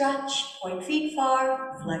and stretch. Point feet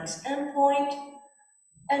far. Flex and point,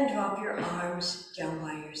 and drop your arms down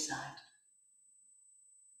by your side.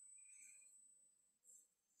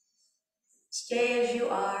 Stay as you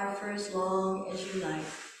are for as long as you like.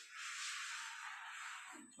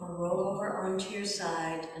 Or roll over onto your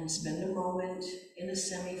side and spend a moment in a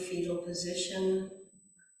semi-fetal position.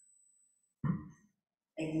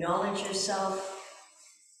 Acknowledge yourself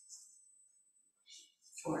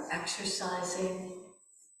for exercising,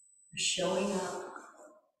 for showing up,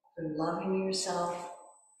 for loving yourself,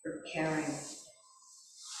 for caring.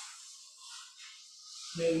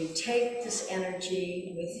 May you take this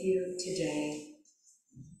energy with you today.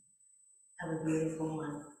 Have a beautiful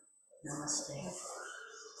one. Namaste.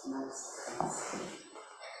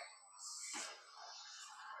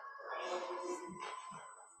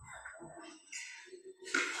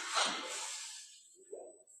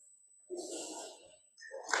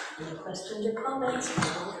 Any questions or comments?